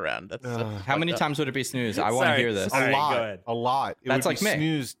V-bag around. That's How many times would it be snooze? I want to Sorry, hear this. sorry. A lot. go ahead. A lot. It That's would like be me.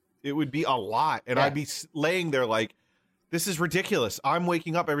 snoozed. It would be a lot, and Yeah. I'd be laying there like, "This is ridiculous. I'm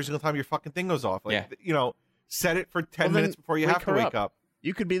waking up every single time your fucking thing goes off." Like, Yeah. you know, set it for 10 Well, then minutes before you wake have to her wake up. up.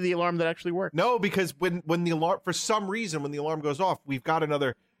 You could be the alarm that actually works. No, because when the alarm, for some reason, when the alarm goes off, we've got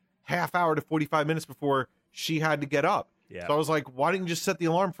another half hour to 45 minutes before she had to get up. Yeah. So I was like, why didn't you just set the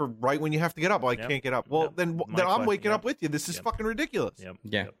alarm for right when you have to get up? Well, I Yep. can't get up. Well, Yep. then My I'm question, waking yep. up with you. This is Yep. fucking ridiculous. Yep.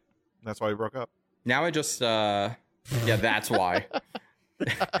 Yeah. Yep. That's why we broke up. Now I just yeah, that's why.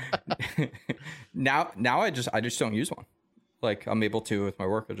 now I just don't use one. Like I'm able to with my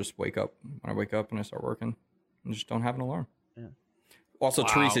work. I just wake up when I wake up and I start working and just don't have an alarm. Yeah. Also, Wow.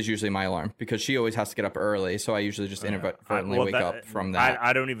 Teresa's usually my alarm because she always has to get up early, so I usually just inadvertently Well, wake that- up from that.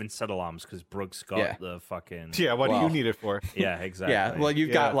 I don't even set alarms because Brooks got Yeah. the fucking. Yeah, what do Well. you need it for? Yeah, exactly. Yeah, well, you've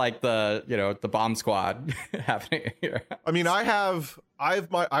Yeah. got like the the bomb squad happening here. I mean, I have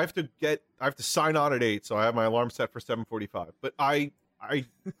to sign on at 8, so I have my alarm set for 7:45. But I I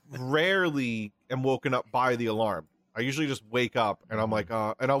rarely am woken up by the alarm. I usually just wake up and I'm like,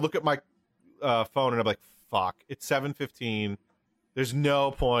 and I'll look at my phone and I'm like, fuck, it's 7:15. There's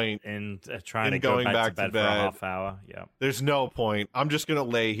no point And trying in to go going back back to bed for a half hour. Yeah. There's no point. I'm just gonna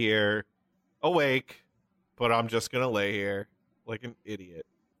lay here, awake, but I'm just gonna lay here like an idiot.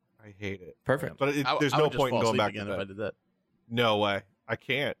 I hate it. Perfect. But there's I no would just point in fall going asleep back again to if I bed. did that. No way. I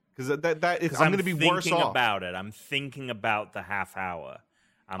can't because that is. 'Cause I'm gonna be worse thinking off. about it. I'm thinking about the half hour.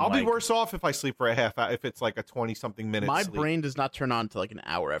 I'll be worse off if I sleep for a half hour. If it's like a 20-something minute. My sleep. brain does not turn on to like an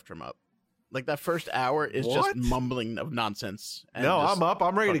hour after I'm up. Like that first hour is What? just mumbling of nonsense. and No, just I'm up.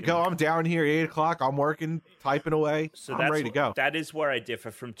 I'm ready to go. fucking- I'm down here 8:00. I'm working, typing away. So I'm that's ready to go. That is where I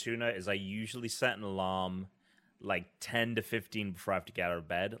differ from Tuna. Is I usually set an alarm like 10 to 15 before I have to get out of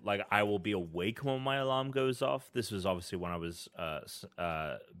bed. Like I will be awake when my alarm goes off. This was obviously when I was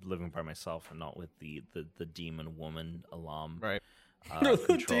living by myself and not with the demon woman alarm. Right. The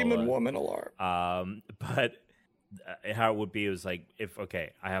demon controller. woman alarm. But how it would be is like if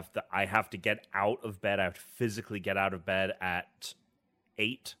I have to get out of bed. I have to physically get out of bed at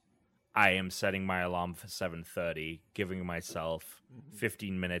 8. I am setting my alarm for 7:30, giving myself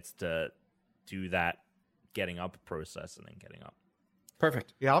 15 minutes to do that getting up process and then getting up.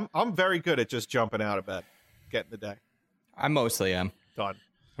 Perfect. Yeah, I'm very good at just jumping out of bed, getting the day I mostly am. done.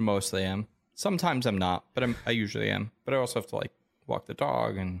 I mostly am. Sometimes I'm not, but I usually am. But I also have to like walk the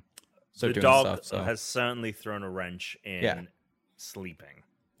dog and start The doing dog stuff. So has certainly thrown a wrench in Yeah. sleeping.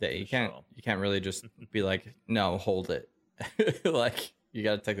 yeah, you for can't sure. you can't really just be like, no, hold it. Like you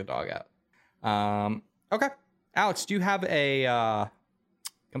got to take the dog out. Okay, Alex, do you have a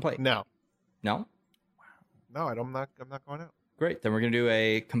complaint? No, No. I'm not going out. Great. Then we're gonna do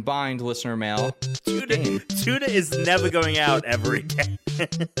a combined listener mail. Tuna is never going out ever again.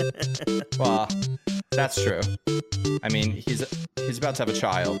 Well, that's true. I mean, he's about to have a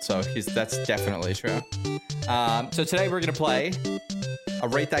child, so that's definitely true. So today we're gonna play a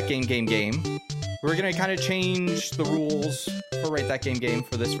Rate That Game. We're gonna kind of change the rules for Rate That Game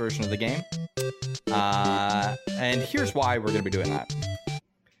for this version of the game. And here's why we're gonna be doing that.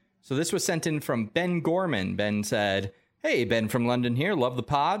 So this was sent in from Ben Gorman. Ben said, "Hey, Ben from London here. Love the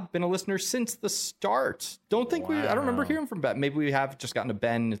pod. Been a listener since the start. I don't remember hearing from Ben. Maybe we have just gotten to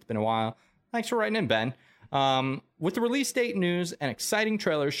Ben. It's been a while. Thanks for writing in, Ben. With the release date news and exciting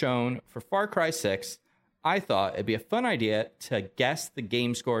trailers shown for Far Cry 6, I thought it'd be a fun idea to guess the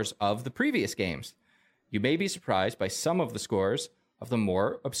game scores of the previous games. You may be surprised by some of the scores of the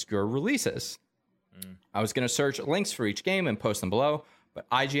more obscure releases. I was going to search links for each game and post them below, but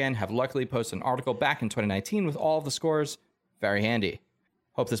IGN have luckily posted an article back in 2019 with all of the scores. Very handy.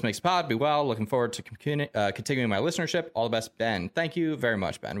 Hope this makes pod. Be well. Looking forward to continuing my listenership. All the best, Ben." Thank you very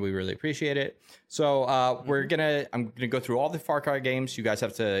much, Ben. We really appreciate it. So I'm gonna go through all the Far Cry games. You guys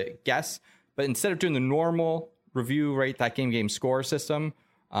have to guess, but instead of doing the normal review Rate That Game score system,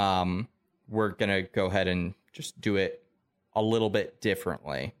 we're gonna go ahead and just do it a little bit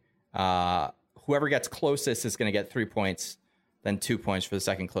differently. Whoever gets closest is gonna get 3 points. Then 2 points for the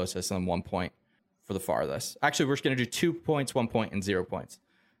second closest, and then 1 point for the farthest. Actually, we're just going to do 2 points, 1 point, and 0 points.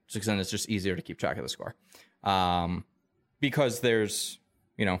 Just because then it's just easier to keep track of the score. Because there's,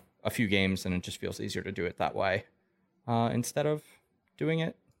 a few games, and it just feels easier to do it that way instead of doing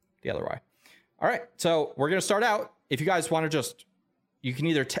it the other way. All right, so we're going to start out. If you guys want to you can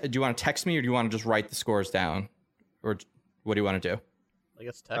either, do you want to text me or do you want to just write the scores down? Or what do you want to do? I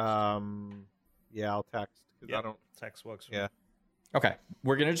guess text. Yeah, I'll text because I don't. Text works. Yeah. Okay,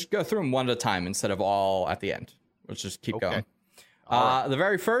 we're going to just go through them one at a time instead of all at the end. Let's just keep going. All right. The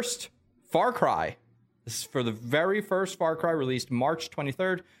very first, Far Cry. This is for the very first Far Cry released March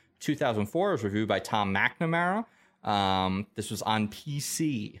 23rd, 2004. It was reviewed by Tom McNamara. This was on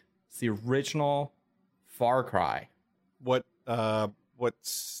PC. It's the original Far Cry. What's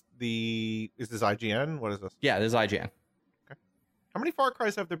is this IGN? What is this? Yeah, this is IGN. How many Far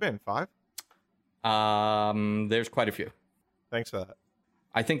Cries have there been? 5? There's quite a few. Thanks for that.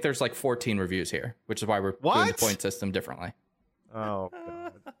 I think there's like 14 reviews here, which is why we're doing the point system differently. Oh,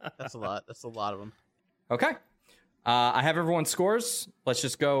 God. That's a lot. That's a lot of them. Okay. I have everyone's scores. Let's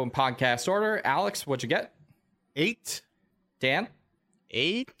just go in podcast order. Alex, what'd you get? 8? Dan?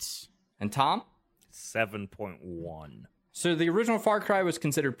 8? And Tom? 7.1. So the original Far Cry was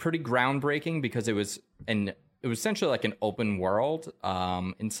considered pretty groundbreaking because it was essentially like an open world.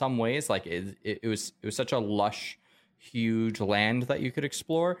 In some ways, like it was such a lush, huge land that you could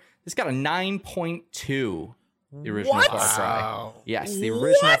explore. This got a 9.2. The original Far Cry. Yes, the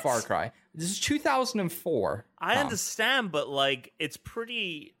original Far Cry. This is 2004. I understand, but like it's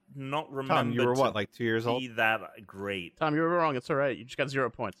pretty not remember. Tom, you were to what, like 2 years old? be that great. Tom, you were wrong. It's all right. You just got 0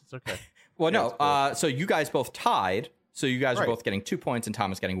 points. It's okay. Well, Yeah, no. it's cool. So you guys both tied. So you guys are Right. both getting 2 points, and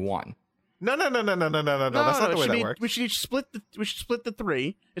Tom is getting 1. No. That's not the it way should that be- works. We should each split the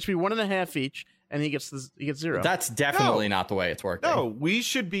 3. It should be 1.5 each, and he gets 0. That's definitely not the way it's working. No, we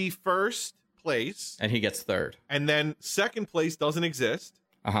should be first place, And he gets 3rd. and then second place doesn't exist,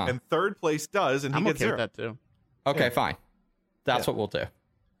 Uh-huh. and third place does, and he I'm gets okay 0. with that too. Okay, Yeah. fine. That's Yeah. what we'll do.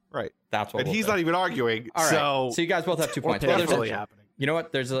 Right. That's what And we'll he's do. not even arguing. All right. So you guys both have 2 points. Well, there's definitely a, happening. you know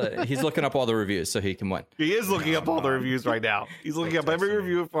what? He's looking up all the reviews so he can win. He is looking up all the reviews right now. He's looking up every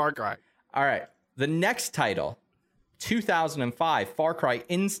review of Far Cry. All right. The next title, 2005, Far Cry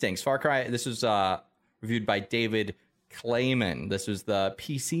Instincts. Far Cry, this was reviewed by David Clayman. This was the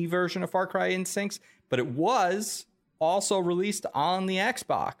PC version of Far Cry Instincts, but it was also released on the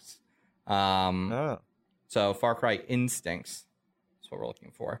Xbox. Oh. So Far Cry Instincts is what we're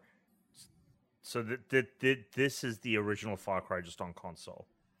looking for. So this is the original Far Cry just on console.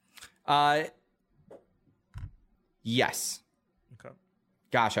 Yes. Okay.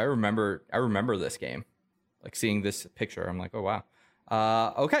 Gosh, I remember this game. Like seeing this picture, I'm like, oh wow.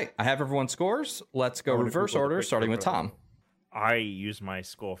 Okay, I have everyone's scores. Let's go I wanna reverse Google the order, picture starting with for- Tom. I used my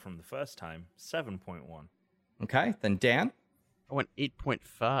score from the first time, 7.1. Okay, then Dan, I went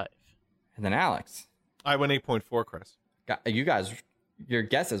 8.5. and then Alex. I went 8.4, Chris. You guys, your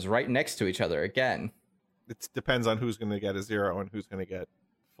guess is right next to each other again. It depends on who's going to get a 0 and who's going to get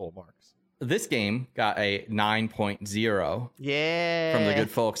full marks. This game got a 9.0 Yeah. from the good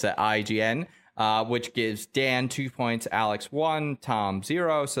folks at IGN, which gives Dan 2 points, Alex 1, Tom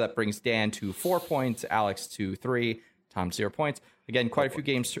 0. So that brings Dan to 4 points, Alex to 3, Tom 0 points. Again, quite a few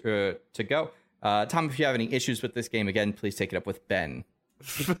games to go. Tom, if you have any issues with this game, again, please take it up with Ben.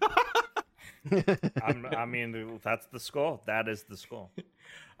 I mean, that's the score. That is the score.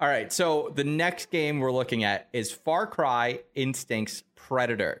 All right, so the next game we're looking at is Far Cry Instincts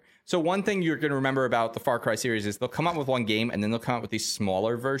Predator. So one thing you're going to remember about the Far Cry series is they'll come out with one game and then they'll come out with these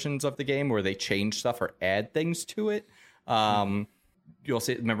smaller versions of the game where they change stuff or add things to it. You'll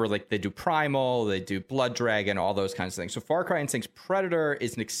see, remember, like they do Primal, they do Blood Dragon, all those kinds of things. So Far Cry Instincts Predator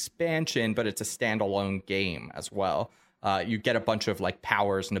is an expansion, but it's a standalone game as well. You get a bunch of like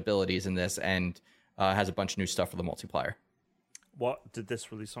powers and abilities in this, and has a bunch of new stuff for the multiplayer. What did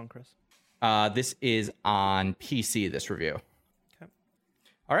this release on, Chris? This is on PC, this review. Okay.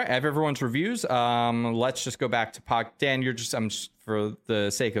 All right, I have everyone's reviews. Let's just go back to Dan, you're just, for the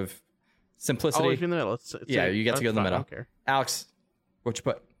sake of simplicity. Always in the middle. Yeah, you get to go in the fine, middle. I don't care. Alex, what'd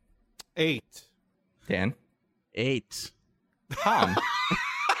you put? 8. Dan? 8. Tom?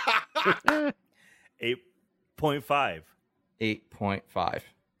 8.5. 8.5.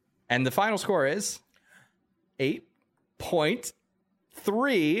 And the final score is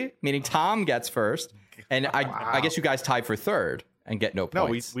 8.3, meaning Tom gets first. And I guess you guys tied for third and get no No,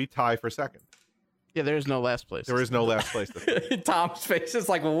 points. we tie for second. Yeah, there's no last place. There is no last place. Tom's face is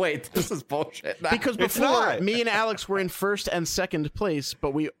like, wait, this is bullshit. Because It's before, not. me and Alex were in first and second place,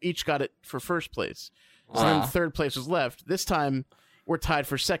 but we each got it for first place. So then third place was left. This time, we're tied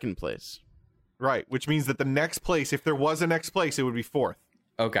for second place. Right, which means that the next place, if there was a next place, it would be fourth.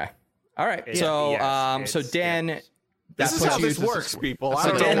 Okay. All right. Yeah, So, yes, so it's- Dan, yes. This that is how puts you- this works, people. I So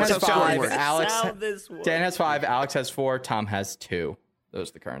don't Dan know has what's how 5. scoring works. Alex, Dan has 5. Alex has 4. Tom has 2.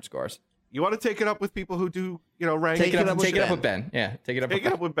 Those are the current scores. You want to take it up with people who do, ranking? Take it up with with Ben. Yeah, take it up. Take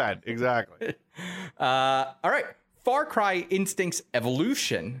with it up with Ben. Exactly. All right. Far Cry Instincts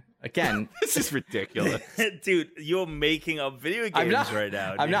Evolution. Again, This is ridiculous. Dude, you're making up video games I'm not right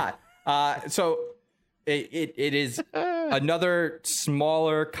now. I'm dude. not. So it is another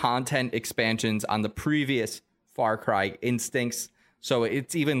smaller content expansions on the previous Far Cry Instincts. So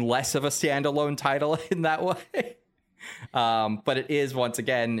it's even less of a standalone title in that way. But it is once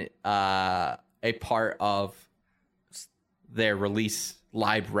again a part of their release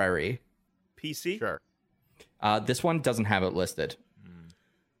library. PC? Sure. This one doesn't have it listed.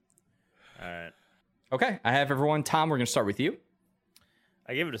 All right. Okay, I have everyone. Tom, we're going to start with you.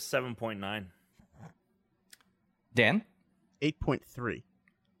 I gave it a 7.9. Dan 8.3.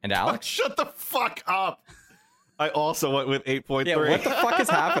 and Alex. Shut the fuck up. I also went with 8.3. Yeah, what the fuck is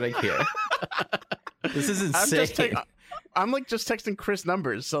happening here? This is insane. I'm like just texting Chris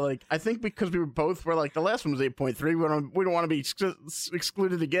numbers. So like, I think because we were like, the last one was 8.3. We don't want to be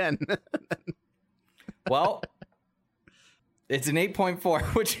excluded again. Well, it's an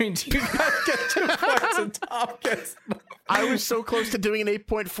 8.4, which means you guys get 2 points and Tom gets. I was so close to doing an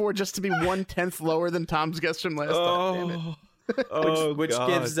 8.4 just to be 1/10 lower than Tom's guess from last time. Damn it. Which God.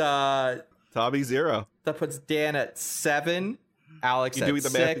 gives Tommy 0. that puts Dan at 7, Alex You at doing the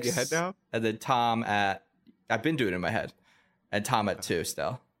 6, math in your head now? and then Tom at. I've been doing it in my head, and Tom at 2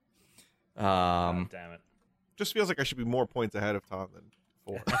 still. Damn it. Just feels like I should be more points ahead of Tom than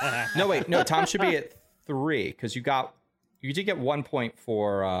 4. No, wait, no. Tom should be at 3 because you did get 1 point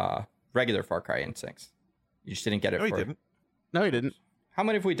for regular Far Cry Instincts. You just didn't get it. No, he for didn't. No, he didn't. How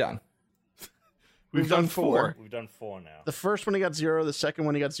many have we done? We've done 4. We've done 4 now. The first one he got 0, the second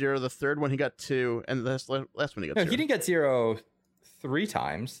one he got 0, the third one he got 2, and the last one he got No, 0. he didn't get 0 3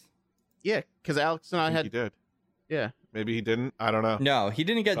 times. Yeah, because Alex and I He had. did. Yeah. Maybe he didn't. I don't know. No, he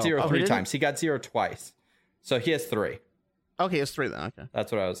didn't get 0 Oh, he 3 didn't? times. He got 0 twice. So he has 3. Okay, it's 3 then. Okay.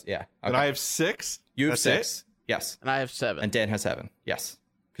 That's what I was. Yeah. And Okay. I have 6. You have That's 6. Yes. And I have 7. And Dan has 7. Yes.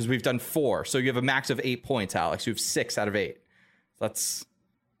 Because we've done 4. So you have a max of 8 points, Alex. You have 6 out of 8. That's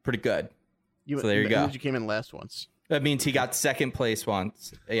pretty good. So there you that go. means you came in last once. That means he got second place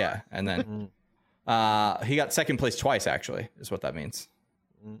once. Yeah. And then he got second place twice, actually, is what that means.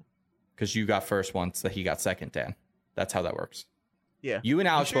 Because you got first once, that he got second, Dan. That's how that works. Yeah. You and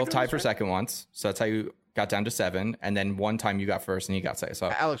Alex sure both it tied was for right? second once. So that's how you got down to 7. And then one time you got first and he got second. So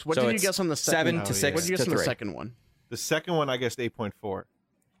Alex, what so did you it's guess on the second? 7 to Oh, 6 yeah. What did you guess to on the 3. second one? The second one, I guessed 8.4. I'm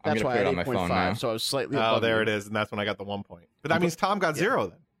That's going to why put I it on had my phone now. 8.5, so I was slightly Oh, above there you. it is. And that's when I got the 1 point. But that means Tom got 0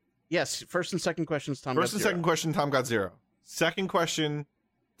 then. Yes, first and second questions, Tom First got and 0. second question, Tom got 0. Second question,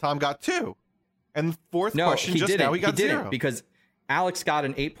 Tom got 2. And fourth No, question, he just didn't. now he got didn't 0. because Alex got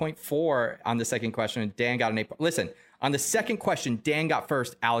an 8.4 on the second question and Dan got an 8. Listen, on the second question, Dan got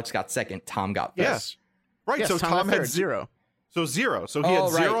first, Alex got second, Tom got third. Yes. Right, Yes, so Tom got had third, 0. So 0. So he had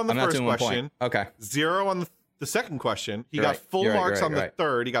 0 on the I'm not first doing 1 question, point. Okay. 0 on the second question. He You're got right. full You're right, marks you're on right, the you're right.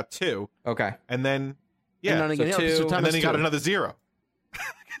 third. He got 2. Okay. And then, yeah. And And, then, again, so yeah, so 2, Tom then has he got 2. another 0.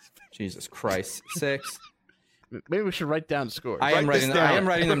 Jesus Christ. 6. Maybe we should write down scores. I am this writing. down. I am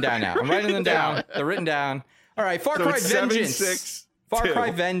writing them down now. I'm writing them down. They're written down. All right. Far So Cry it's 7, Vengeance. 6, Far 2. Cry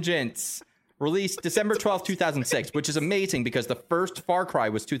Vengeance released December 12th, 2006, which is amazing because the first Far Cry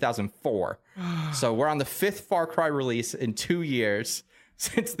was 2004. So we're on the 5th Far Cry release in 2 years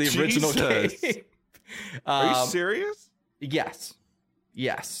since the original Jesus. game. Are you serious? Yes.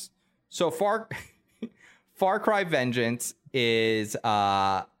 Yes. So Far Cry Vengeance is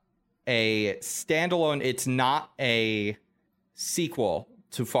a standalone. It's not a sequel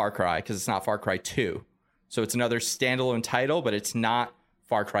to Far Cry because it's not Far Cry 2. So it's another standalone title, but it's not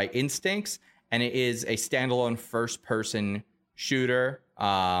Far Cry Instincts, and it is a standalone first-person shooter.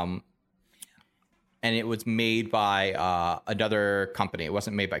 And it was made by another company. It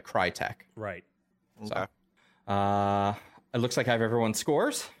wasn't made by Crytek. Right. Okay. It looks like I have everyone's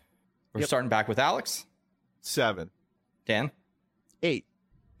scores. We're starting back with Alex, 7. Dan, 8.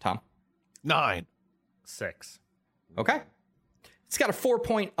 Tom. 9. 6. Okay. It's got a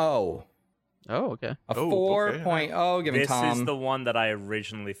 4.0. Oh, okay. A Oh, okay. 4.0 giving This Tom. is the one that I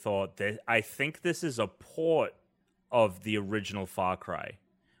originally thought. That I think this is a port of the original Far Cry,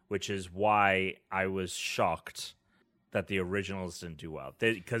 which is why I was shocked that the originals didn't do well.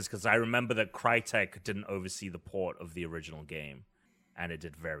 Because I remember that Crytek didn't oversee the port of the original game, and it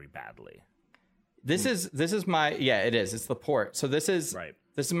did very badly. This is my it is. It's the port. So this is Right.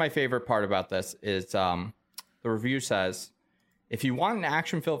 This is my favorite part about this is the review says if you want an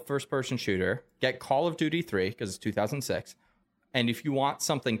action-filled first-person shooter, get Call of Duty 3 because it's 2006. And if you want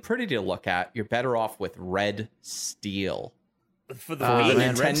something pretty to look at, you're better off with Red Steel For the for Wii, the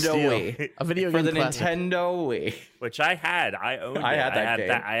man, Red Nintendo Steel. Wii. A video For game the classic. Nintendo Wii. which I had. I owned I it. had that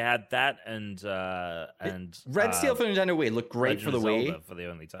game. I had that and Red Steel for the Nintendo Wii looked great Legend for the of Wii. Zelda for the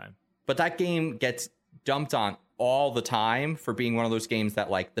only time. But that game gets dumped on all the time for being one of those games that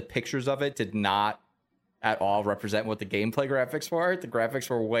like the pictures of it did not at all represent what the gameplay graphics were. The graphics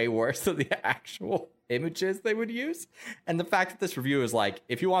were way worse than the actual images they would use. And the fact that this review is like,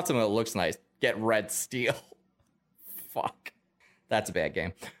 if you want something that looks nice, get Red Steel. Fuck. That's a bad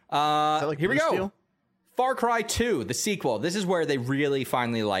game. Is that like Here we Blue go. Steel? Far Cry 2, the sequel. This is where they really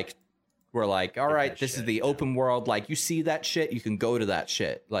finally like were like, all right, that this is shit, the yeah. open world. Like you see that shit, you can go to that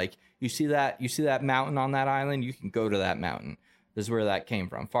shit. Like you see that mountain on that island, you can go to that mountain. This is where that came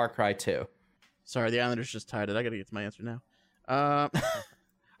from. Far Cry 2. Sorry, the Islanders just tied it. I gotta get to my answer now. I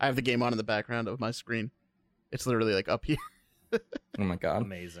have the game on in the background of my screen. It's literally like up here. Oh my god.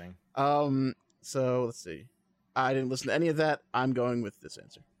 Amazing. So let's see. I didn't listen to any of that. I'm going with this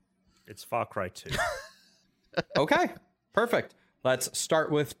answer. It's Far Cry 2. Okay. Perfect. Let's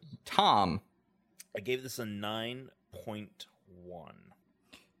start with Tom. I gave this a 9.1.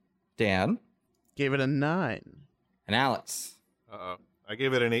 Dan Gave it a 9. and Alex. Uh-oh. I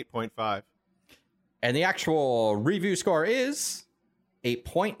gave it an 8.5. And the actual review score is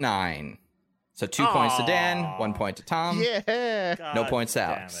 8.9. So 2 points to Dan, 1 point to Tom. Yeah. No points to damn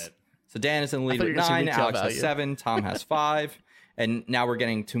Alex. it. So Dan is in the lead thought you with were gonna say 9, retail Alex has value. 7, Tom has 5. And now we're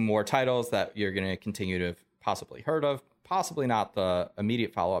getting to more titles that you're going to continue to have possibly heard of. Possibly not the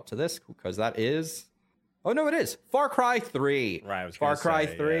immediate follow-up to this, because that is... Oh, no, it is. Far Cry 3. Right, I was Far gonna Cry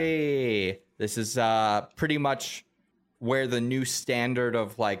say, 3. This is pretty much where the new standard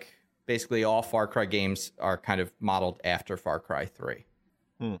of, like, basically all Far Cry games are kind of modeled after Far Cry 3.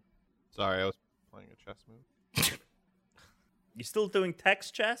 Sorry, I was playing a chess move. You still doing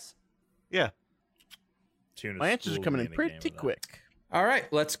text chess? Yeah. Tuna's My answers are schooled coming me in the pretty game of that. quick. All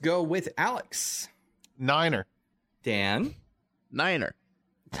right, let's go with Alex. Niner. Dan. Niner.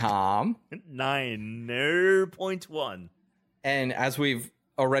 Tom. 9.1. And as we've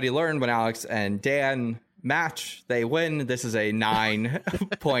already learned, when Alex and Dan match, they win. This is a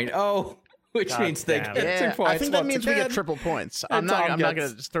 9.0, which God means they damn get it. 2 Yeah, points. I think that once means we get again. triple points. And I'm not Tom going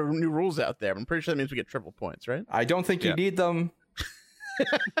gets- to just throw new rules out there. But I'm pretty sure that means we get triple points, right? I don't think you Yeah. need them.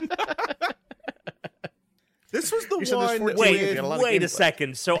 This was the You said there's one 14. with... We got a lot of Wait a games left.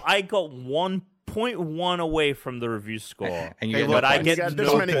 second. So I got 1.1 away from the review score. And you Hey, get look, no but I points. get got this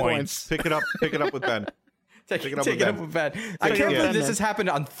no many points. Pick it up with Ben. Take it up take with it up Ben. with Ben. I Take it can't up believe with this Ben. has happened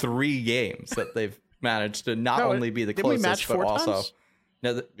on 3 games that they've managed to not No, only be the didn't we closest, match but 4 also... times?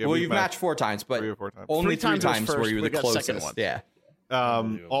 No, Yeah, well, we've you've matched matched 4 times, but 3 or 4 times. only 3 3 times was times where first, you were we the got second closest. one. Yeah.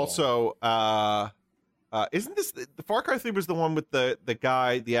 Unbelievable. Also, isn't this the Far Cry 3 was the one with the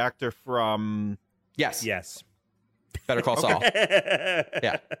guy, the actor from? Yes. Yes. Better Call Saul.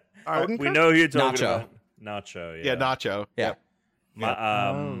 Yeah. We know who you're talking Nacho. about. Nacho, yeah. Yeah, Nacho. Yeah.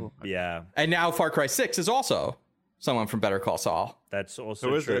 Yeah. And now Far Cry 6 is also someone from Better Call Saul. That's also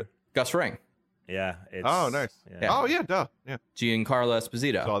Who is true. it? Gus Fring. Yeah. It's, Oh, nice. Yeah. Oh, yeah, duh. Yeah, Giancarlo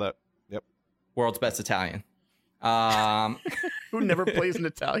Esposito. saw that. Yep. World's best Italian. Who never plays in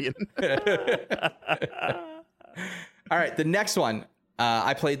Italian? All right, the next one.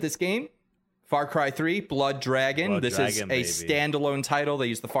 I played this game, Far Cry 3, Blood Dragon. Blood This Dragon, is a baby. standalone title. They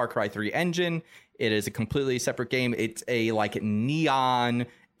use the Far Cry 3 engine. It is a completely separate game. It's a like neon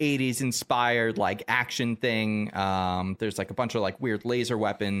 80s inspired like action thing. There's like a bunch of like weird laser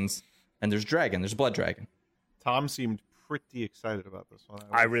weapons, and there's dragon. There's a blood dragon. Tom seemed pretty excited about this one.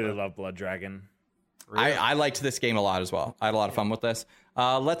 I really love Blood Dragon. I liked this game a lot as well. I had a lot of fun with this. I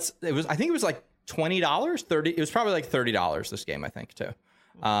think it was like $20, $30. It was probably like $30 this game, I think, too.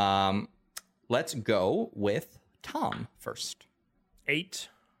 Let's go with Tom first.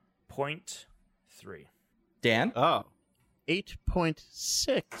 8.3. Dan Oh.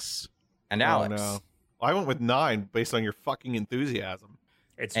 8.6. and Alex. Oh, no. I went with 9 based on your fucking enthusiasm.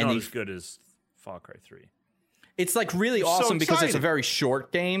 It's And not the- as good as Far Cry 3. It's like really So awesome because it's a excited. very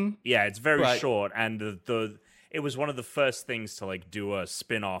short game. Yeah, it's very But- short, and it was one of the first things to like do a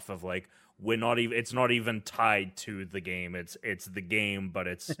spin-off of like it's not even tied to the game. It's the game, but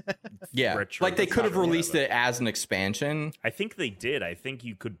it's Yeah. retro Like they could have or released whatever. it as an expansion. I think they did. I think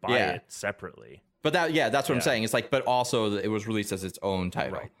you could buy Yeah. it separately. But that's what I'm Yeah. saying. It's like, but also it was released as its own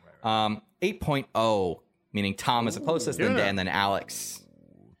title. Right. 8.0, meaning Tom is the closest, then yeah. Dan, then Alex.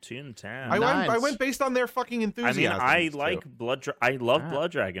 Toontown. I Nice. went based on their fucking I enthusiasm. mean, I too. like I love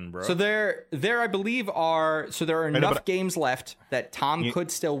Blood Dragon, bro. So there I believe there are know, enough but- games left that Tom could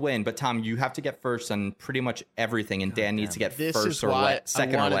still win, but Tom, you have to get first on pretty much everything, and Dan needs to get This first is or why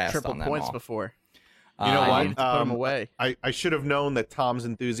second I or wanted last triple on them points all. before. You know I what? needed to put 'em away. I should have known that Tom's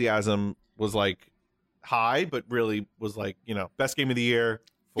enthusiasm was like high, but really was like, best game of the year.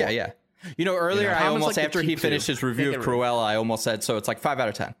 Yeah. You know, earlier I Tom is almost like the after he keep finished to. his review Make of it right. Cruella, I almost said so. It's like 5 out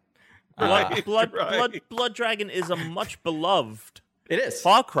of 10. Blood Dragon is a much beloved It is.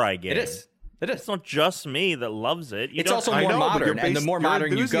 Far Cry game. It is. It It's is. not just me that loves it. It's also I more know, but modern, you're and the based- more your modern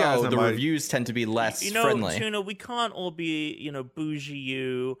you go, enthusiasm, the I- reviews tend to be less you know, friendly. Tuna, we can't all be, bougie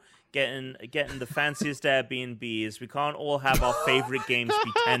you getting the fanciest Airbnbs. We can't all have our favorite games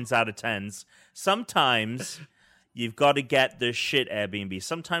be 10s out of 10s. Sometimes you've got to get the shit Airbnb.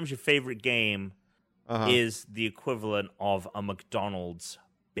 Sometimes your favorite game is the equivalent of a McDonald's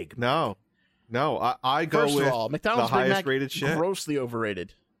Big Mac. No, I go First with of all, McDonald's the Big highest Mac rated shit. grossly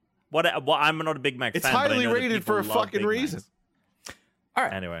overrated. Well, I'm not a Big Mac It's fan. but I highly know that rated people for a love fucking Big Macs. reason. All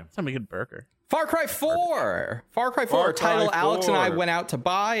right. Anyway, It's not a good burger. Far Cry 4. Far Cry 4, Far a title Cry Alex and I 4. went out to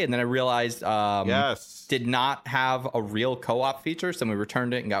buy, and then I realized Yes. did not have a real co-op feature, so we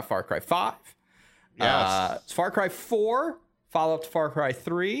returned it and got Far Cry 5. Yes. Far Cry 4, follow-up to Far Cry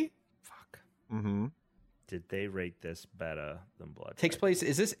 3. Mm-hmm. did they rate this better than Blood? Takes Dragon?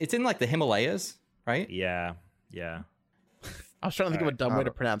 place, it's in like the Himalayas, right? Yeah. I was trying to think of a dumb way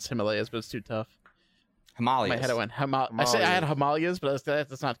to pronounce Himalayas, but it's too tough. In Himalayas. my head I went I had Himalayas, but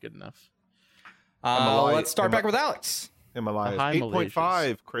that's not good enough. Himalaya- Let's start back with Alex. Himalayas. The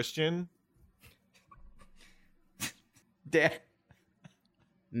 8.5, Christian. Dan.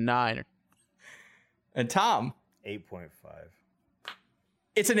 9. And Tom. 8.5.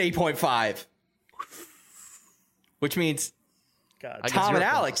 It's an 8.5. Which means God. I get Tom 0 and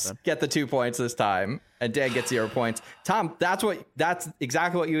points Alex then. get the 2 points this time, and Dan gets 0 points. Tom, that's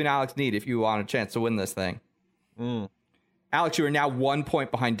exactly what you and Alex need if you want a chance to win this thing. Alex, you are now 1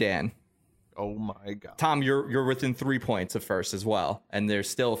 point behind Dan. Oh my god. Tom, you're within 3 points of first as well, and there's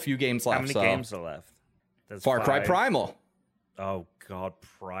still a few games left. How many so games are left? There's Far Cry 5. Primal, Oh God,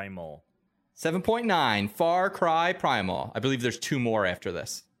 Primal. 7.9. Far Cry Primal. I believe there's 2 more after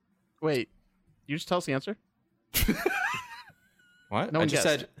this. Wait, you just tell us the answer? What? No I one just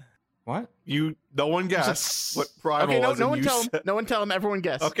guessed. said what? No one guessed what Primal Okay, was. no and one you tell him. said- No one tell him. Everyone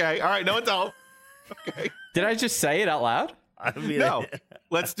guess. Okay, all right, no one tell him. Okay. Did I just say it out loud? I mean, No.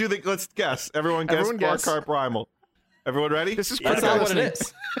 Let's guess. Everyone guess Everyone Far guess. Cry Primal. Everyone ready? This is That's critical not what it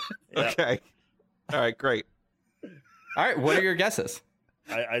listening. is. Okay. All right, great. All right, what are your guesses?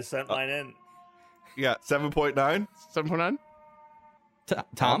 I sent mine in. Yeah, 7.9. 7.9.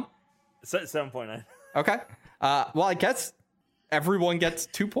 Tom? 7.9. Okay. Well, I guess everyone gets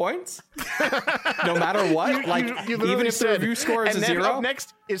 2 points, no matter what. You literally even if the said, review score is and a then 0. Up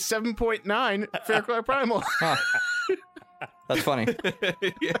next is 7.9 Far Cry Primal. Huh. That's funny.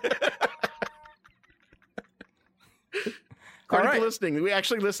 Critical right. listening. We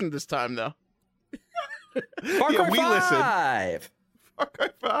actually listened this time, though. Far Cry we listened. 5. Far Cry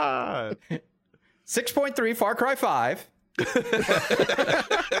 5. 6.3 Far Cry 5.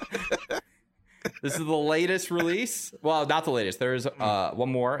 This is the latest release. Well, not the latest. There's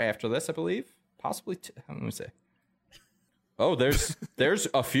one more after this, I believe. Possibly two. Let me see. Oh, there's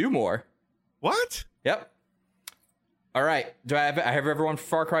a few more. What? Yep. All right. I have everyone for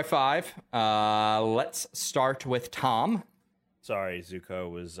Far Cry 5. Let's start with Tom. Sorry, Zuko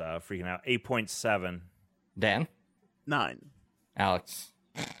was freaking out. 8.7. Dan. 9. Alex.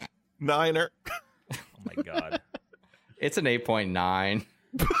 Niner. Oh my God. It's an 8.9.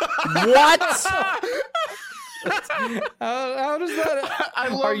 What? How does that? I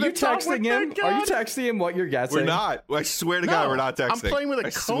love Are you that Tom texting went him? there, Are you God. texting him what you're guessing? We're not. I swear to God, No, we're not texting. I'm playing with a I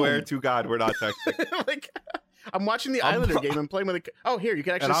swear cone. to God, we're not texting. Like, I'm watching the Islander game and playing with a. Oh, here you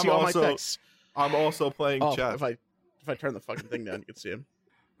can actually And see I'm all also- my texts. I'm also playing Oh, chess. if I turn the fucking thing down, you can see him.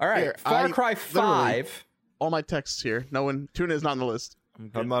 All right. Here, Far I Cry 5. All my texts here. No one. Tuna is not on the list.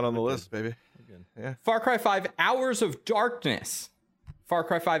 I'm not on the list, baby. Far Cry 5 Hours of Darkness. Far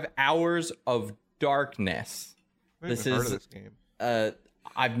Cry 5 Hours of Darkness. I This haven't heard is- of this game.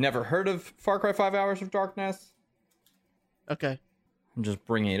 I've never heard of Far Cry 5 Hours of Darkness. Okay. I'm just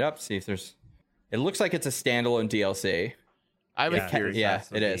bringing it up, see if there's... It looks like it's a standalone DLC. I have a theory. Yeah,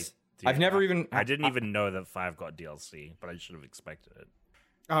 That's it the is. deal. I've never even... I didn't even know that 5 got DLC, but I should have expected it.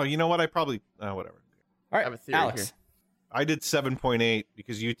 Oh, you know what? I probably whatever. All right, I have a theory Alex. here. I did 7.8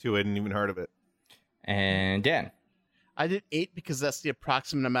 because you two hadn't even heard of it. And Dan. I did 8 because that's the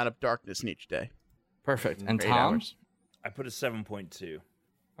approximate amount of darkness in each day. Perfect. And For 8 Tom? hours. I put a 7.2.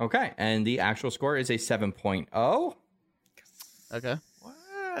 Okay, and the actual score is a 7.0. Okay.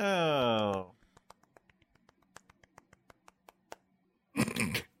 Wow.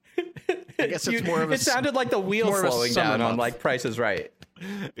 I guess it's more of a. It sounded like the wheel more of a slowing summer down on month. like Price is Right.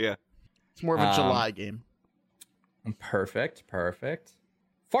 Yeah. It's more of a July game. Perfect.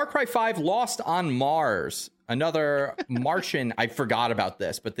 Far Cry 5 Lost on Mars. Another Martian. I forgot about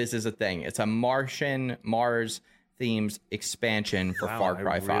this, but this is a thing. It's a Martian Mars themes expansion for Wow, Far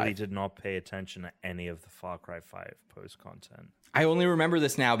Cry I 5. really did not pay attention to any of the Far Cry 5 post content. I only remember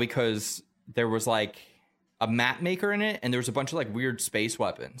this now because there was like a map maker in it and there was a bunch of like weird space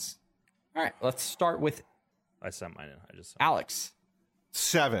weapons. All right, let's start with I sent mine in. I just Alex.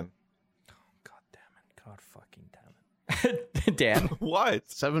 7. God damn it. God fucking damn it. Dan. What?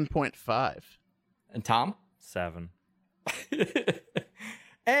 7.5. And Tom. 7.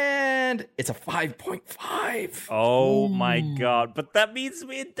 And it's a 5.5. Oh my God. But that means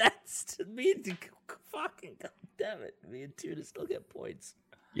me and fucking God damn it. Me and Tuna still get points.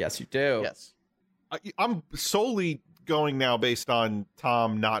 Yes, you do. Yes. I'm solely going now based on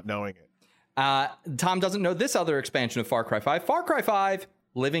Tom not knowing it. Tom doesn't know this other expansion of Far Cry 5. Far Cry 5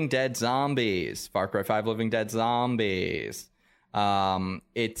 Living Dead Zombies. Far Cry 5 Living Dead Zombies.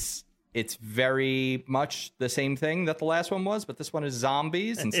 It's very much the same thing that the last one was, but this one is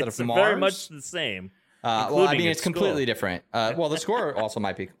zombies instead It's of Mars. very much the same. Well, I including mean, its it's completely score. different. Well, the score also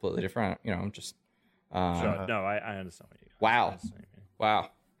might be completely different. You know, just Sure. No, I understand what you Wow. I understand what you mean.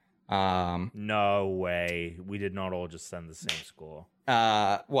 wow. No way. We did not all just send the same score.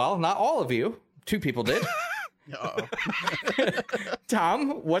 Well, not all of you. 2 people did. Uh-oh.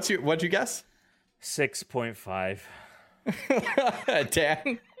 Tom, what'd you guess? 6.5.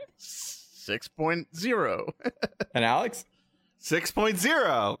 Dan 6.0. and Alex,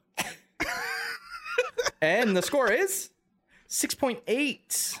 6.0. and the score is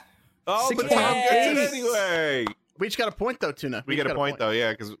 6.8. Oh, but Tom gets it anyway. We each got a point though, Tuna. We get a point though,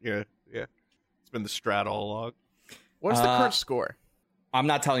 yeah, because yeah. It's been the strat all along. What's the current score? I'm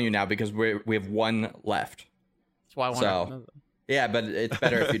not telling you now because we have 1 left. That's why I want So- to know that. Yeah, but it's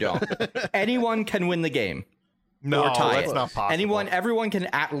better if you don't. Anyone can win the game. No, Or tie that's it. not possible. Everyone can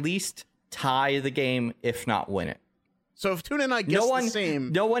at least tie the game, if not win it. So if Tuna and I guess the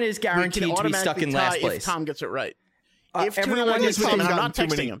same, No one is we can guaranteed to be stuck automatically in tie last if place. Tom gets it right. If Tuna and I everyone get is the same, within- I'm not too texting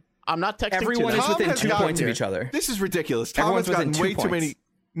many- him. I'm not texting Everyone Tuna. is within has 2 gotten points of here. each other. This is ridiculous. Tom Everyone's has gotten within 2 way too points. many.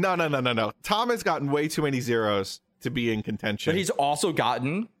 No. Tom has gotten way too many zeros to be in contention. But he's also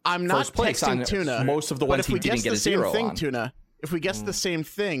gotten I'm not first place texting on Tuna. most of the But ones if he we didn't guess get the a same 0 thing, on. Tuna, if we guess the same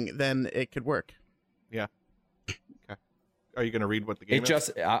thing, then it could work. Yeah. Okay. Are you going to read what the game It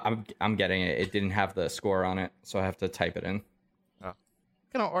just I'm getting it. It didn't have the score on it, so I have to type it in.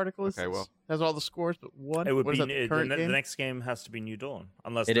 What kind of article is Okay, this? well. Has all the scores but one? It would What be is that, the the current game? next game has to be New Dawn,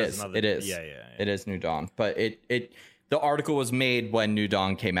 unless It there's is. another. It is. Yeah. It is New Dawn, but the article was made when New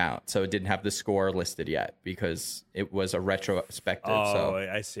Dawn came out, so it didn't have the score listed yet because it was a retrospective. Oh, so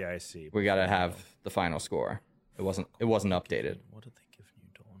I see. we got to have the final score. It wasn't updated. What did they give New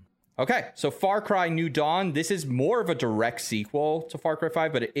Dawn? Okay, so Far Cry New Dawn. This is more of a direct sequel to Far Cry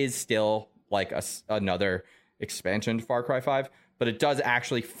 5, but it is still like another expansion to Far Cry 5. But it does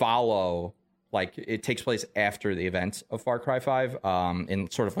actually follow, like it takes place after the events of Far Cry 5, in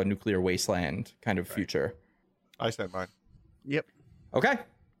sort of a nuclear wasteland kind of future. I said mine. Yep. Okay,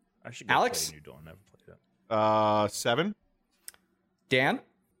 I should go Alex? play New Dawn. Never played it. 7. Dan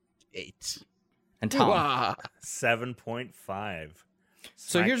 8. and Tom. Wow. 7.5.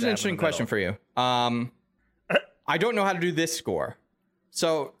 So here's an interesting question for you. I don't know how to do this score.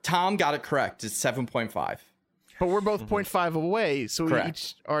 So Tom got it correct. It's 7.5. But we're both 0.5 away, so we Correct.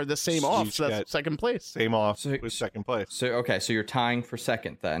 each are the same So off, each so that's got- second place. Same off So- with second place. So okay, so you're tying for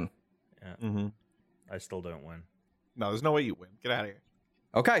second then. Mm-hmm. I still don't win. No, there's no way you win. Get out of here.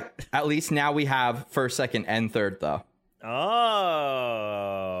 Okay, at least now we have first, second, and third though,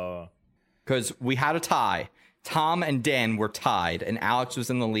 Oh. because we had a tie. Tom and Dan were tied, and Alex was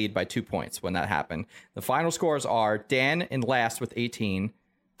in the lead by 2 points when that happened. The final scores are Dan in last with 18,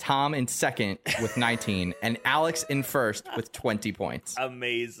 Tom in second with 19, and Alex in first with 20 points.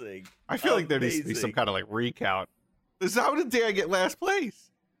 Amazing. I feel like there needs to be Amazing. some kind of like recount. This is how did Dan get last place?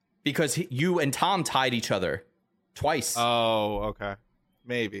 Because you and Tom tied each other twice. Oh, okay.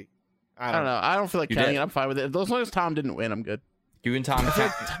 Maybe. I don't know. I don't feel like You counting did. it. I'm fine with it. As long as Tom didn't win, I'm good. You and Tom.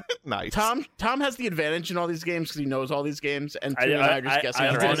 Nice. Tom has the advantage in all these games because he knows all these games, and Tuna and I are just guessing. I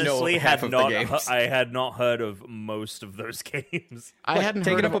on our own. didn't know honestly half had of the not. games. I had not heard of most of those games. I hadn't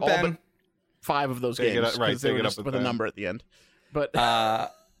Take heard it up of with all Ben. but 5 of those Take it games up- right, because they take were it up just with with a Ben. number at the end. But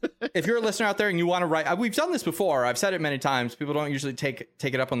If you're a listener out there and you want to write, we've done this before. I've said it many times. People don't usually take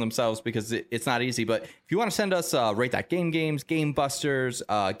it up on themselves because it's not easy. But if you want to send us Rate That Game games, Game Busters,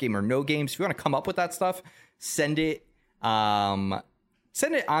 Game or No Games, if you want to come up with that stuff, send it.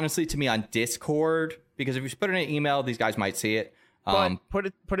 Send it honestly to me on Discord, because if you put it in an email, these guys might see it. but put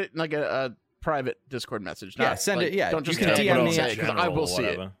it in like a private Discord message. Yeah, not, send like, it- yeah, Don't you just can tag DM me me and at say it, 'cause I will see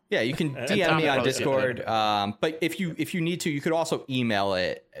it. Yeah, you can Tom DM me will on probably see it. Discord. But if you need to, you could also email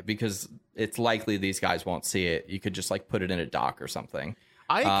it, because it's likely these guys won't see it. You could just like put it in a doc or something.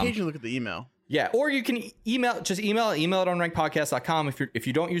 I occasionally look at the email. Yeah, or you can email it on rankedpodcast.com. If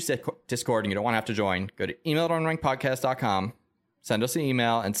you don't use Discord and you don't want to have to join, go to email@rankedpodcast.com, send us an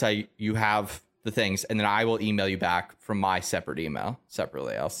email and say you have the things, and then I will email you back from my separate email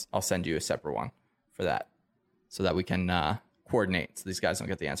separately. I'll send you a separate one for that, so that we can coordinate so these guys don't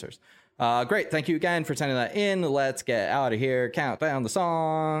get the answers. Great, thank you again for sending that in. Let's get out of here. Count down the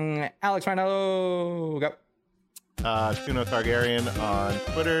song. Alex Rhino, go. Tuna Targaryen on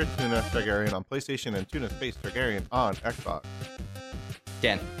Twitter, Tuna Targaryen on PlayStation, and Tuna Space Targaryen on Xbox.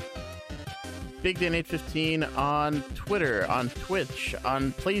 Dan. Big Dan 815 on Twitter, on Twitch,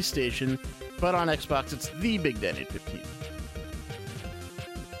 on PlayStation, but on Xbox it's the Big Dan 815.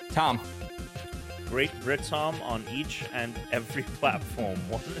 Tom. Great Britom on each and every platform.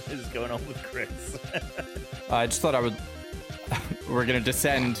 What is going on with Chris? I just thought we're going to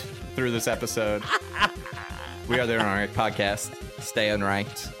descend through this episode. We are the Unranked Podcast. Stay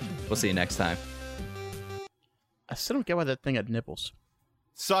unranked. We'll see you next time. I still don't get why that thing had nipples.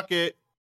 Suck it.